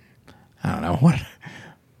 I don't know what,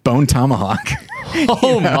 Bone Tomahawk.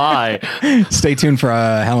 Oh my! Stay tuned for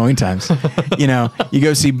Halloween times. You know, you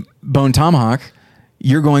go see Bone Tomahawk,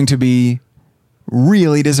 you're going to be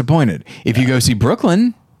really disappointed. If you go see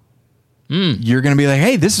Brooklyn, you're going to be like,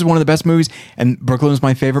 hey, this is one of the best movies. And Brooklyn was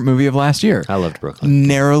my favorite movie of last year. I loved Brooklyn.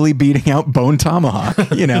 Narrowly beating out Bone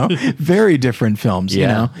Tomahawk, you know, very different films, you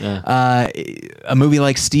know. Yeah. A movie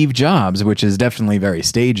like Steve Jobs, which is definitely very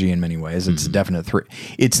stagey in many ways. It's definite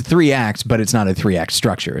it's 3 acts, but it's not a 3-act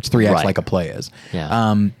structure. It's 3 acts Right. like a play is.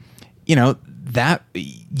 Yeah. You know, that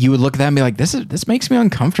you would look at that and be like, this makes me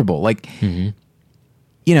uncomfortable. Like, you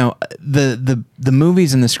know, the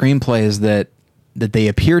movies and the screenplays that they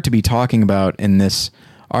appear to be talking about in this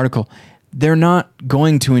article, they're not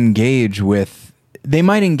going to engage with, they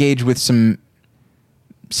might engage with some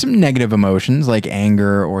negative emotions like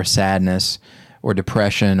anger or sadness or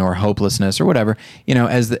depression or hopelessness or whatever, you know,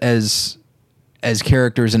 as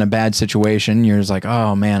characters in a bad situation, you're just like,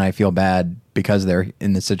 oh man, I feel bad because they're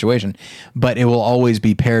in this situation, but it will always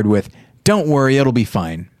be paired with, don't worry, it'll be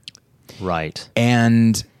fine. Right.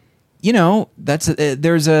 And, you know,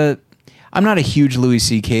 I'm not a huge Louis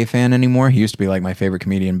C.K. fan anymore. He used to be like my favorite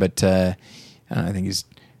comedian, but I think he's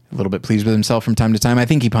a little bit pleased with himself from time to time. I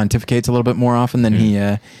think he pontificates a little bit more often than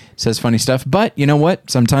he says funny stuff. But you know what?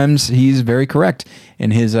 Sometimes he's very correct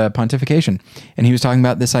in his pontification. And he was talking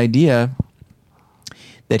about this idea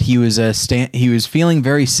that he was feeling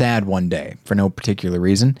very sad one day for no particular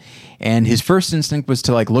reason, and his first instinct was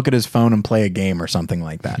to like look at his phone and play a game or something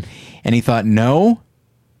like that. And he thought, no,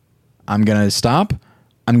 I'm gonna stop.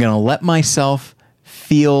 I'm going to let myself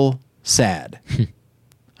feel sad.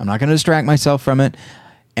 I'm not going to distract myself from it.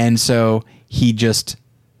 And so he just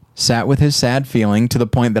sat with his sad feeling to the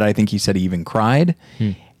point that I think he said he even cried.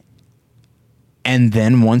 And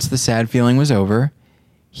then once the sad feeling was over,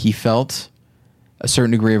 he felt a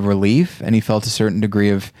certain degree of relief and he felt a certain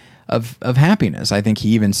degree of happiness. I think he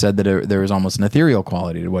even said that there was almost an ethereal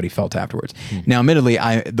quality to what he felt afterwards. Now, admittedly,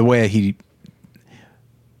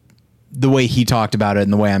 the way he talked about it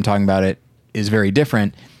and the way I'm talking about it is very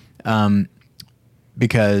different,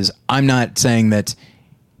 because I'm not saying that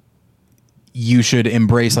you should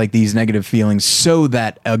embrace like these negative feelings so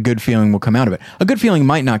that a good feeling will come out of it. A good feeling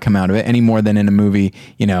might not come out of it any more than in a movie.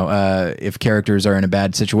 You know, if characters are in a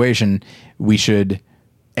bad situation, we should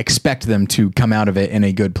expect them to come out of it in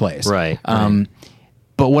a good place. Right.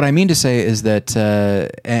 But what I mean to say is that,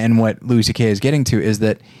 and what Louis C.K. is getting to is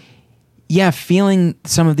that, yeah, feeling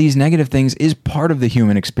some of these negative things is part of the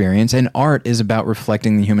human experience, and art is about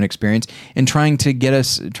reflecting the human experience and trying to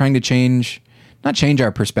not change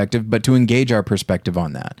our perspective, but to engage our perspective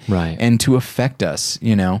on that. Right. And to affect us,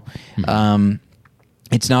 you know.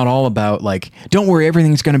 It's not all about like, don't worry,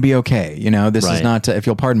 everything's going to be okay. You know, this is not, if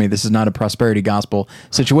you'll pardon me, this is not a prosperity gospel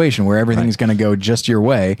situation where everything's going to go just your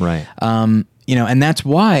way. Right. You know, and that's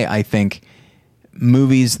why I think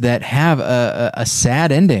movies that have a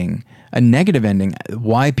sad ending, a negative ending,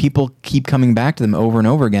 why people keep coming back to them over and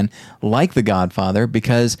over again, like The Godfather,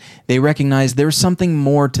 because they recognize there's something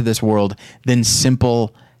more to this world than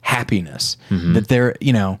simple happiness. That there,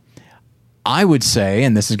 you know, I would say,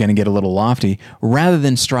 and this is going to get a little lofty, rather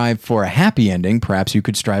than strive for a happy ending, perhaps you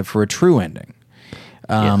could strive for a true ending.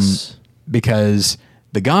 Yes. Because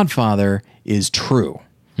The Godfather is true.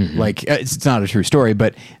 Like, it's not a true story,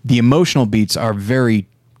 but the emotional beats are very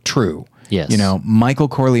true. Yes. You know, Michael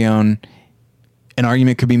Corleone, an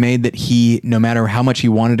argument could be made that he, no matter how much he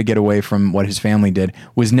wanted to get away from what his family did,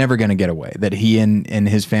 was never going to get away. That he and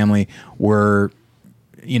his family were,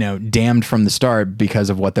 you know, damned from the start because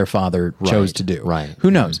of what their father chose to do. Right. Who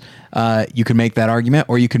knows? You could make that argument,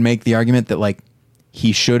 or you could make the argument that like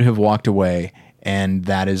he should have walked away, and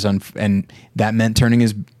that is and that meant turning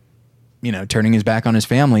his back on his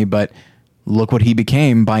family. But look what he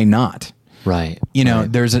became by not. Right. You know,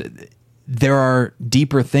 there are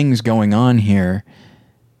deeper things going on here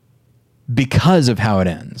because of how it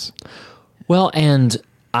ends. Well, and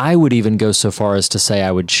I would even go so far as to say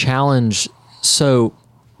I would challenge. So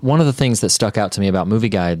one of the things that stuck out to me about Movie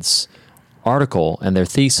Guide's article and their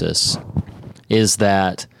thesis is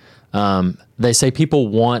that they say people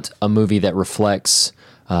want a movie that reflects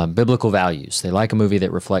biblical values. They like a movie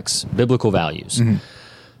that reflects biblical values. Mm-hmm.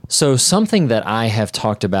 So something that I have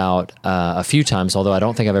talked about a few times, although I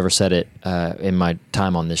don't think I've ever said it in my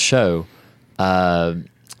time on this show.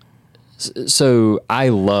 So I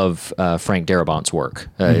love Frank Darabont's work.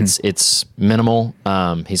 It's minimal.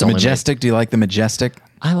 He's only Majestic. Do you like The Majestic?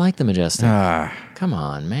 I like The Majestic. Come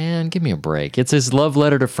on, man, give me a break. It's his love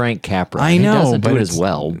letter to Frank Capra. I know, he doesn't but do it as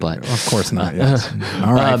well, but of course not. Yes.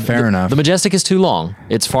 All right, fair enough. The Majestic is too long.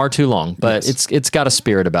 It's far too long, but it's got a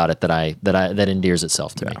spirit about it that endears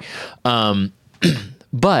itself to me.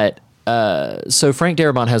 But so Frank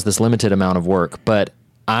Darabont has this limited amount of work, but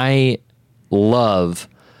I love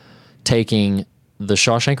taking The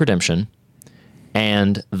Shawshank Redemption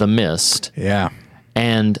and The Mist,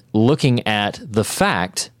 and looking at the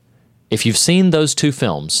fact, if you've seen those two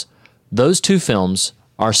films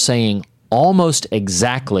are saying almost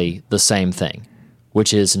exactly the same thing,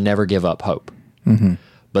 which is never give up hope. Mm-hmm.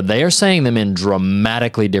 But they are saying them in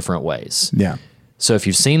dramatically different ways. Yeah. So if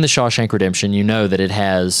you've seen The Shawshank Redemption, you know that it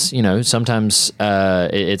has, sometimes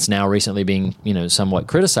it's now recently being, somewhat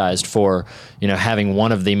criticized for, having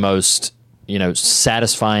one of the most,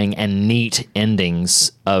 satisfying and neat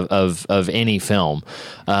endings of any film,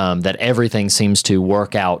 that everything seems to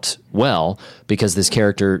work out well because this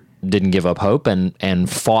character didn't give up hope and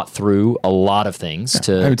fought through a lot of things.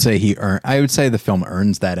 I would say I would say the film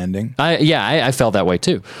earns that ending. I felt that way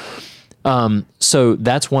too. So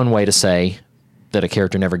that's one way to say that a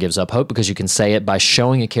character never gives up hope, because you can say it by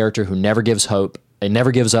showing a character who never gives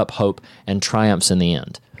up hope and triumphs in the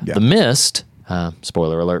end. Yeah. The Mist,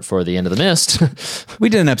 spoiler alert for the end of The Mist. We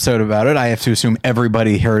did an episode about it. I have to assume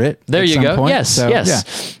everybody heard it. There you go. Point. Yes. Yeah.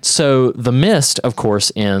 So The Mist, of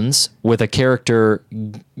course, ends with a character,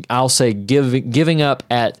 I'll say, giving up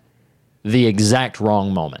at the exact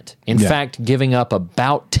wrong moment. In fact, giving up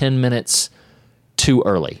about 10 minutes too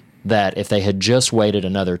early. That if they had just waited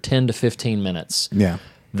another 10 to 15 minutes,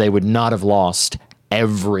 they would not have lost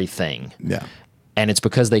everything. Yeah. And it's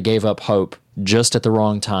because they gave up hope just at the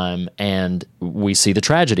wrong time, and we see the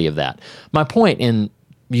tragedy of that. My point in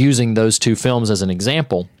using those two films as an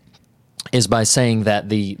example is by saying that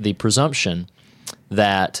the presumption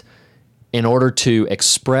that in order to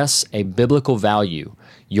express a biblical value,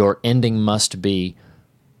 your ending must be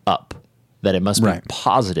up, that it must be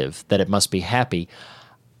positive, that it must be happy.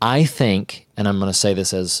 I think, and I'm going to say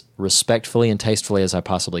this as respectfully and tastefully as I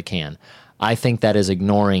possibly can, I think that is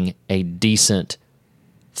ignoring a decent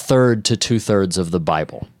third to two-thirds of the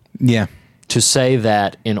Bible. Yeah. To say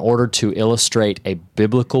that in order to illustrate a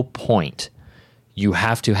biblical point, you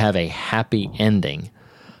have to have a happy ending.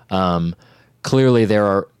 Clearly,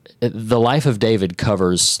 the life of David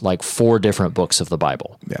covers like 4 different books of the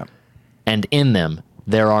Bible. Yeah. And in them,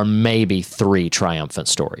 there are maybe 3 triumphant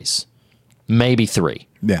stories. Maybe 3.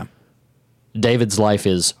 Yeah. David's life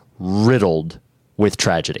is riddled with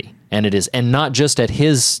tragedy. And not just at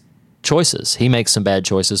his choices. He makes some bad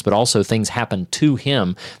choices, but also things happen to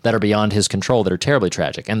him that are beyond his control that are terribly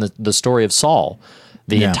tragic. And the story of Saul,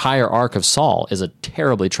 the entire arc of Saul, is a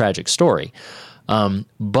terribly tragic story.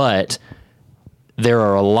 But there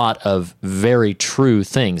are a lot of very true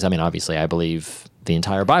things. I mean, obviously, I believe the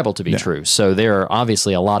entire Bible to be true. So there are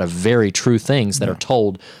obviously a lot of very true things that are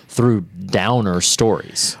told through downer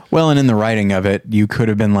stories. Well, and in the writing of it, you could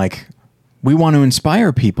have been like, we want to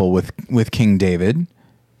inspire people with King David,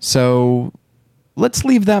 so let's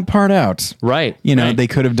leave that part out. Right. They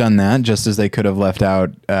could have done that, just as they could have left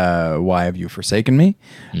out, why have you forsaken me?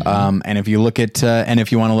 Mm-hmm. And if you look at, and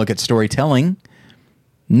if you want to look at storytelling,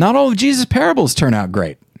 not all of Jesus' parables turn out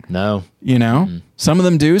great. No. Some of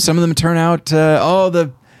them do. Some of them turn out,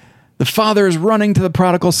 the father is running to the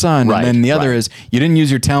prodigal son. Right, and then the other is, you didn't use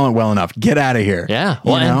your talent well enough. Get out of here. Yeah.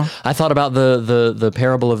 Well, and I thought about the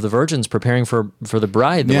parable of the virgins preparing for the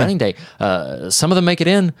bride, the wedding day. Some of them make it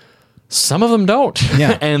in. Some of them don't.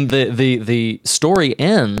 Yeah. And the story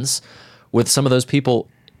ends with some of those people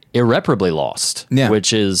irreparably lost,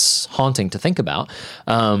 which is haunting to think about.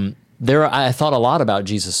 I thought a lot about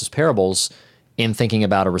Jesus' parables in thinking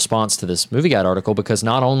about a response to this Movie Guide article, because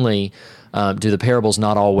not only do the parables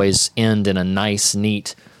not always end in a nice,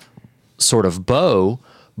 neat sort of bow,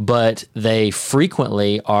 but they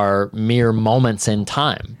frequently are mere moments in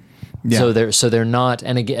time. Yeah. So they're not.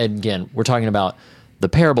 And again, we're talking about the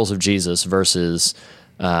parables of Jesus versus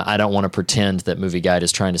I don't want to pretend that Movie Guide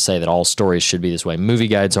is trying to say that all stories should be this way. Movie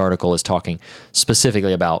Guide's article is talking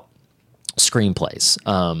specifically about screenplays.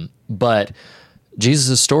 But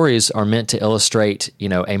Jesus' stories are meant to illustrate,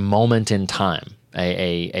 a moment in time,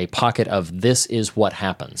 a pocket of this is what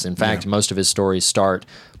happens. In fact, most of his stories start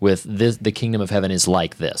with this: the kingdom of heaven is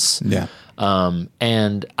like this. Yeah.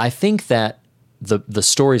 And I think that the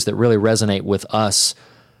stories that really resonate with us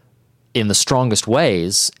in the strongest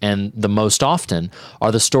ways and the most often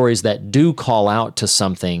are the stories that do call out to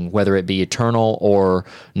something, whether it be eternal or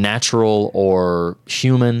natural or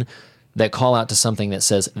human, that call out to something that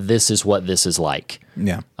says, this is what this is like.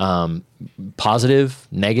 Yeah. Positive,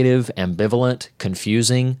 negative, ambivalent,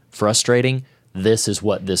 confusing, frustrating. This is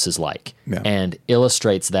what this is like. Yeah. And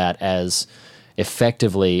illustrates that as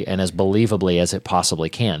effectively and as believably as it possibly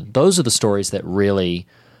can. Those are the stories that really,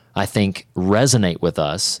 I think, resonate with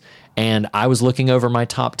us. And I was looking over my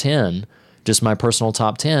top 10, just my personal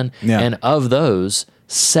top 10, and of those,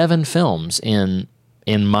 7 films in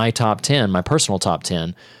my top 10, my personal top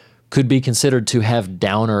 10, could be considered to have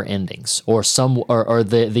downer endings, or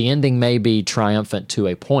the ending may be triumphant to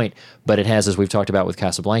a point, but it has, as we've talked about with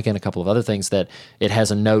Casablanca and a couple of other things, that it has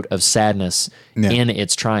a note of sadness in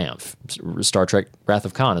its triumph. Star Trek Wrath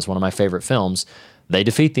of Khan is one of my favorite films. They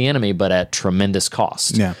defeat the enemy, but at tremendous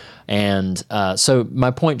cost. Yeah. And so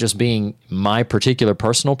my point just being my particular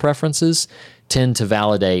personal preferences tend to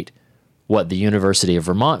validate what the University of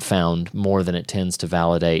Vermont found more than it tends to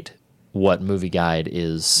validate what Movie Guide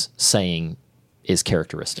is saying is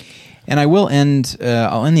characteristic. And I'll end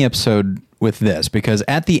the episode with this, because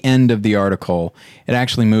at the end of the article, it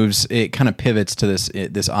actually moves, it kind of pivots to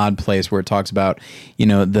this odd place where it talks about,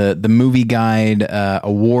 the Movie Guide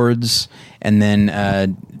awards, and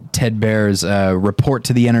then Ted Baer's report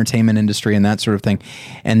to the entertainment industry and that sort of thing.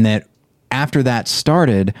 And that after that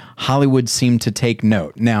started, Hollywood seemed to take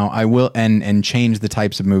note. Now, I will, and change the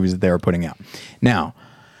types of movies that they were putting out. Now,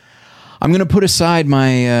 I'm going to put aside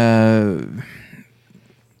my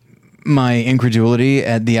my incredulity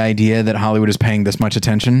at the idea that Hollywood is paying this much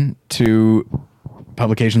attention to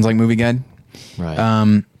publications like Movie Guide.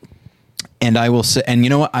 Right. And I will say, and you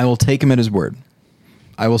know what? I will take him at his word.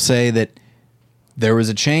 I will say that there was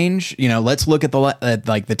a change. Let's look at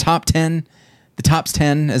the top 10, the tops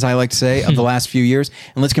 10, as I like to say, of the last few years,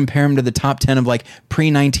 and let's compare them to the top 10 of like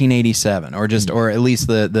pre-1987, or at least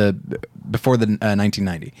the before the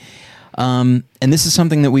 1990. And this is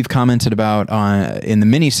something that we've commented about in the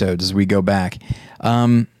minisodes as we go back.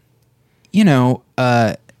 Oddly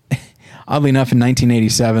enough, in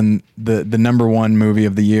 1987, the number one movie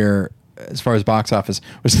of the year, as far as box office,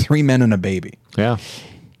 was Three Men and a Baby. Yeah.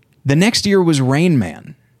 The next year was Rain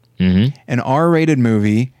Man, an R-rated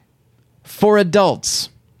movie for adults.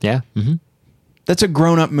 Yeah. Mm-hmm. That's a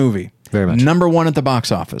grown-up movie. Very much. Number one at the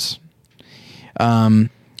box office. Looking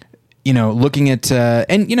at,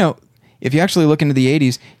 if you actually look into the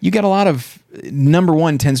 80s, you get a lot of, number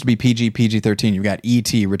one tends to be PG-13. You've got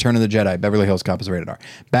E.T., Return of the Jedi, Beverly Hills Cop is rated R.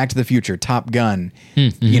 Back to the Future, Top Gun.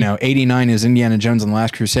 89 is Indiana Jones and the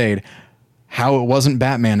Last Crusade. How it wasn't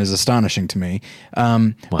Batman is astonishing to me.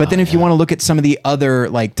 But then if you want to look at some of the other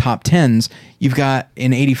top 10s, you've got,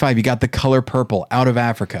 in 85, you got The Color Purple, Out of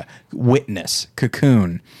Africa, Witness,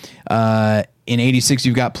 Cocoon. In 86,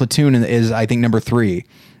 you've got Platoon is, I think, number 3.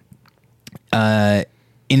 In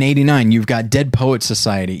 89, you've got Dead Poets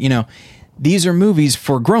Society. These are movies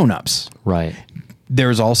for grown-ups. Right.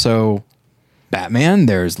 There's also Batman,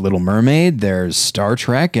 there's Little Mermaid, there's Star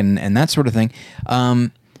Trek, and that sort of thing.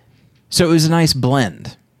 So it was a nice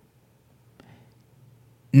blend.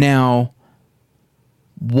 Now,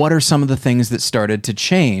 what are some of the things that started to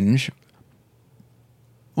change?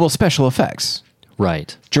 Well, special effects.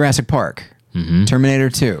 Right. Jurassic Park. Terminator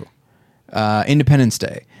 2. Independence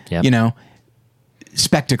Day. Yep.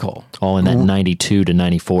 Spectacle. All in that 92 to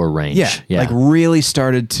 94 range. Yeah. Really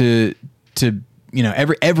started to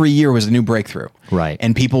every year was a new breakthrough. Right.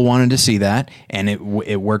 And people wanted to see that, and it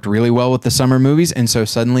worked really well with the summer movies, and so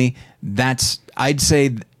suddenly I'd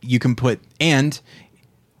say you can put, and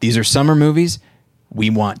these are summer movies, we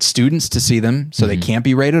want students to see them, so they can't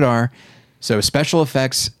be rated R. So special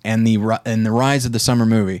effects and the rise of the summer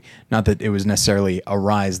movie, not that it was necessarily a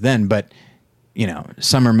rise then, but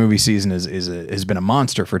summer movie season has been a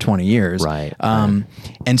monster for 20 years. Right.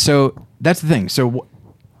 And so that's the thing. So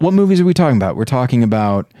what movies are we talking about? We're talking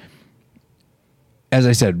about, as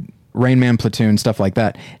I said, Rain Man, Platoon, stuff like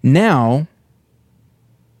that. Now,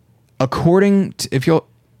 according to,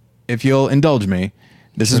 if you'll indulge me,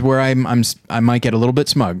 this is where I might get a little bit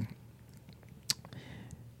smug,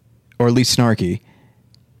 or at least snarky.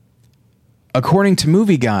 according to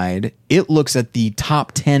Movie Guide, it looks at the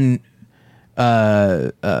top 10.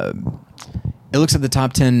 It looks at the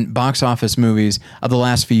top 10 box office movies of the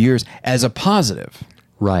last few years as a positive.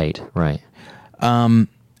 Right. Well,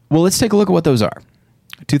 let's take a look at what those are.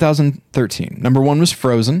 2013. Number 1 was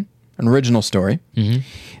Frozen, an original story. Mm-hmm.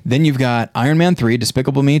 Then you've got Iron Man 3,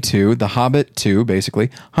 Despicable Me 2, The Hobbit 2, basically,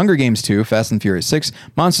 Hunger Games 2, Fast and Furious 6,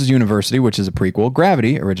 Monsters University, which is a prequel,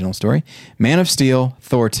 Gravity, original story, Man of Steel,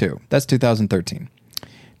 Thor 2. That's 2013.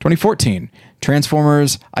 2014,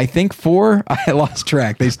 Transformers, I think 4. I lost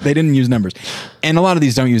track. They didn't use numbers. And a lot of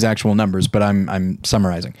these don't use actual numbers, but I'm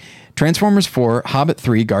summarizing. Transformers 4, Hobbit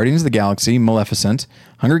 3, Guardians of the Galaxy, Maleficent,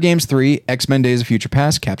 Hunger Games 3, X-Men Days of Future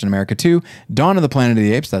Past, Captain America 2, Dawn of the Planet of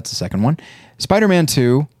the Apes, that's the second one, Spider-Man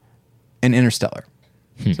 2, and Interstellar.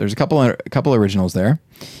 So there's a couple originals there.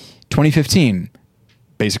 2015,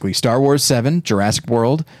 basically Star Wars 7, Jurassic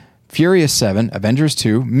World, Furious 7, Avengers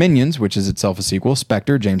 2, Minions, which is itself a sequel,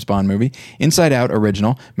 Spectre, James Bond movie, Inside Out,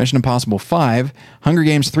 original, Mission Impossible 5, Hunger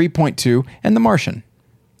Games 3.2, and The Martian.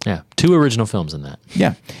 Yeah, 2 original films in that.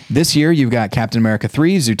 Yeah. This year, you've got Captain America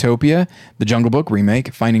 3, Zootopia, The Jungle Book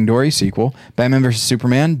remake, Finding Dory sequel, Batman vs.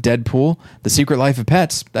 Superman, Deadpool, The Secret Life of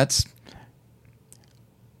Pets. That's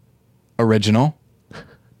original.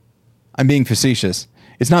 I'm being facetious.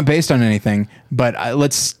 It's not based on anything, but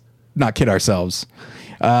let's not kid ourselves.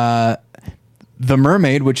 The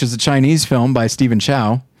Mermaid, which is a Chinese film by Stephen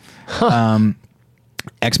Chow.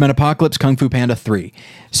 X-Men Apocalypse, Kung Fu Panda 3.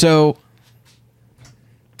 So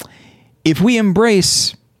if we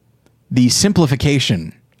embrace the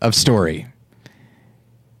simplification of story,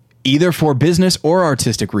 either for business or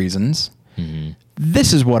artistic reasons,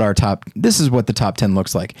 this is what the top 10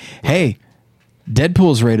 looks like. Hey,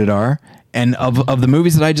 Deadpool's rated R, and of the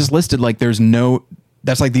movies that I just listed, like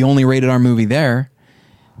that's like the only rated R movie there.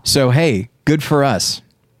 So hey, good for us.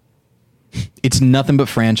 It's nothing but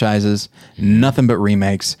franchises, nothing but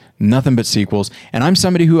remakes, nothing but sequels. And I'm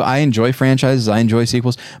somebody who I enjoy franchises, I enjoy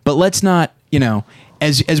sequels, but let's not,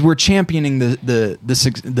 as we're championing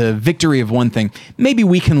the victory of one thing, maybe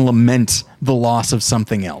we can lament the loss of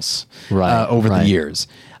something else over the years.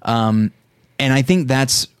 And I think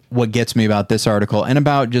that's what gets me about this article and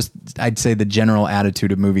about just, I'd say, the general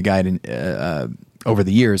attitude of Movie Guide over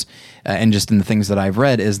the years, and just in the things that I've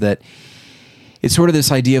read, is that it's sort of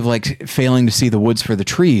this idea of like failing to see the woods for the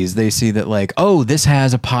trees. They see that like, oh, this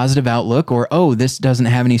has a positive outlook, or oh, this doesn't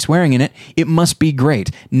have any swearing in it. It must be great.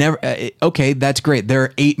 Never. Okay, that's great. There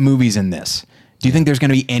are 8 movies in this. Do you think there's going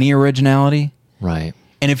to be any originality? Right.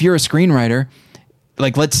 And if you're a screenwriter,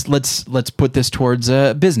 like let's put this towards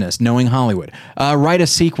business, knowing Hollywood. Write a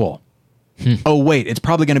sequel. Oh wait, it's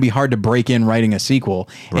probably going to be hard to break in writing a sequel.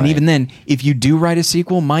 Right. And even then, if you do write a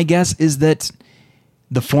sequel, my guess is that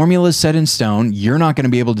the formula is set in stone. You're not going to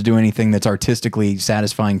be able to do anything that's artistically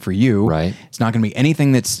satisfying for you. Right. It's not going to be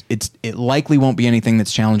anything it likely won't be anything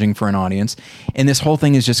that's challenging for an audience. And this whole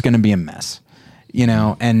thing is just going to be a mess,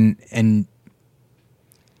 and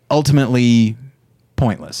ultimately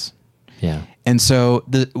pointless. Yeah. And so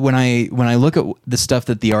when I look at the stuff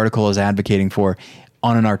that the article is advocating for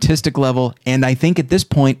on an artistic level, and I think at this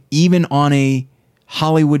point, even on a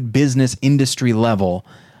Hollywood business industry level,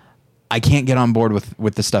 I can't get on board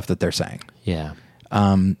with the stuff that they're saying. Yeah.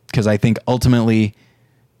 Because I think ultimately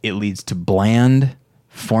it leads to bland,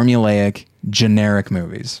 formulaic, generic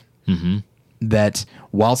movies. Mm-hmm. That,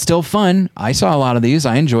 while still fun, I saw a lot of these.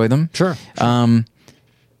 I enjoy them. Sure.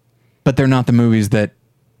 But they're not the movies that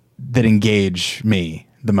engage me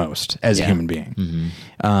the most as a human being.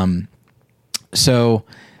 Mm-hmm. So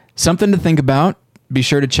something to think about. Be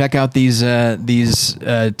sure to check out these 2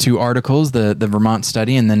 articles, the Vermont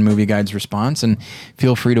study and then Movie Guide's response, and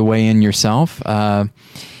feel free to weigh in yourself.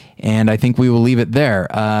 And I think we will leave it there.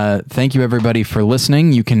 Thank you, everybody, for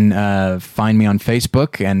listening. You can find me on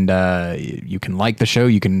Facebook, and you can like the show.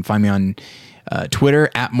 You can find me on Twitter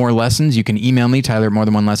 @MoreLessons. You can email me,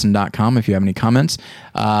 tyler@morethanonelesson.com, if you have any comments.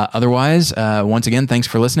 Otherwise, once again, thanks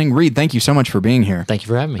for listening. Reed, thank you so much for being here. Thank you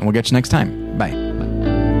for having me. And we'll get you next time. Bye.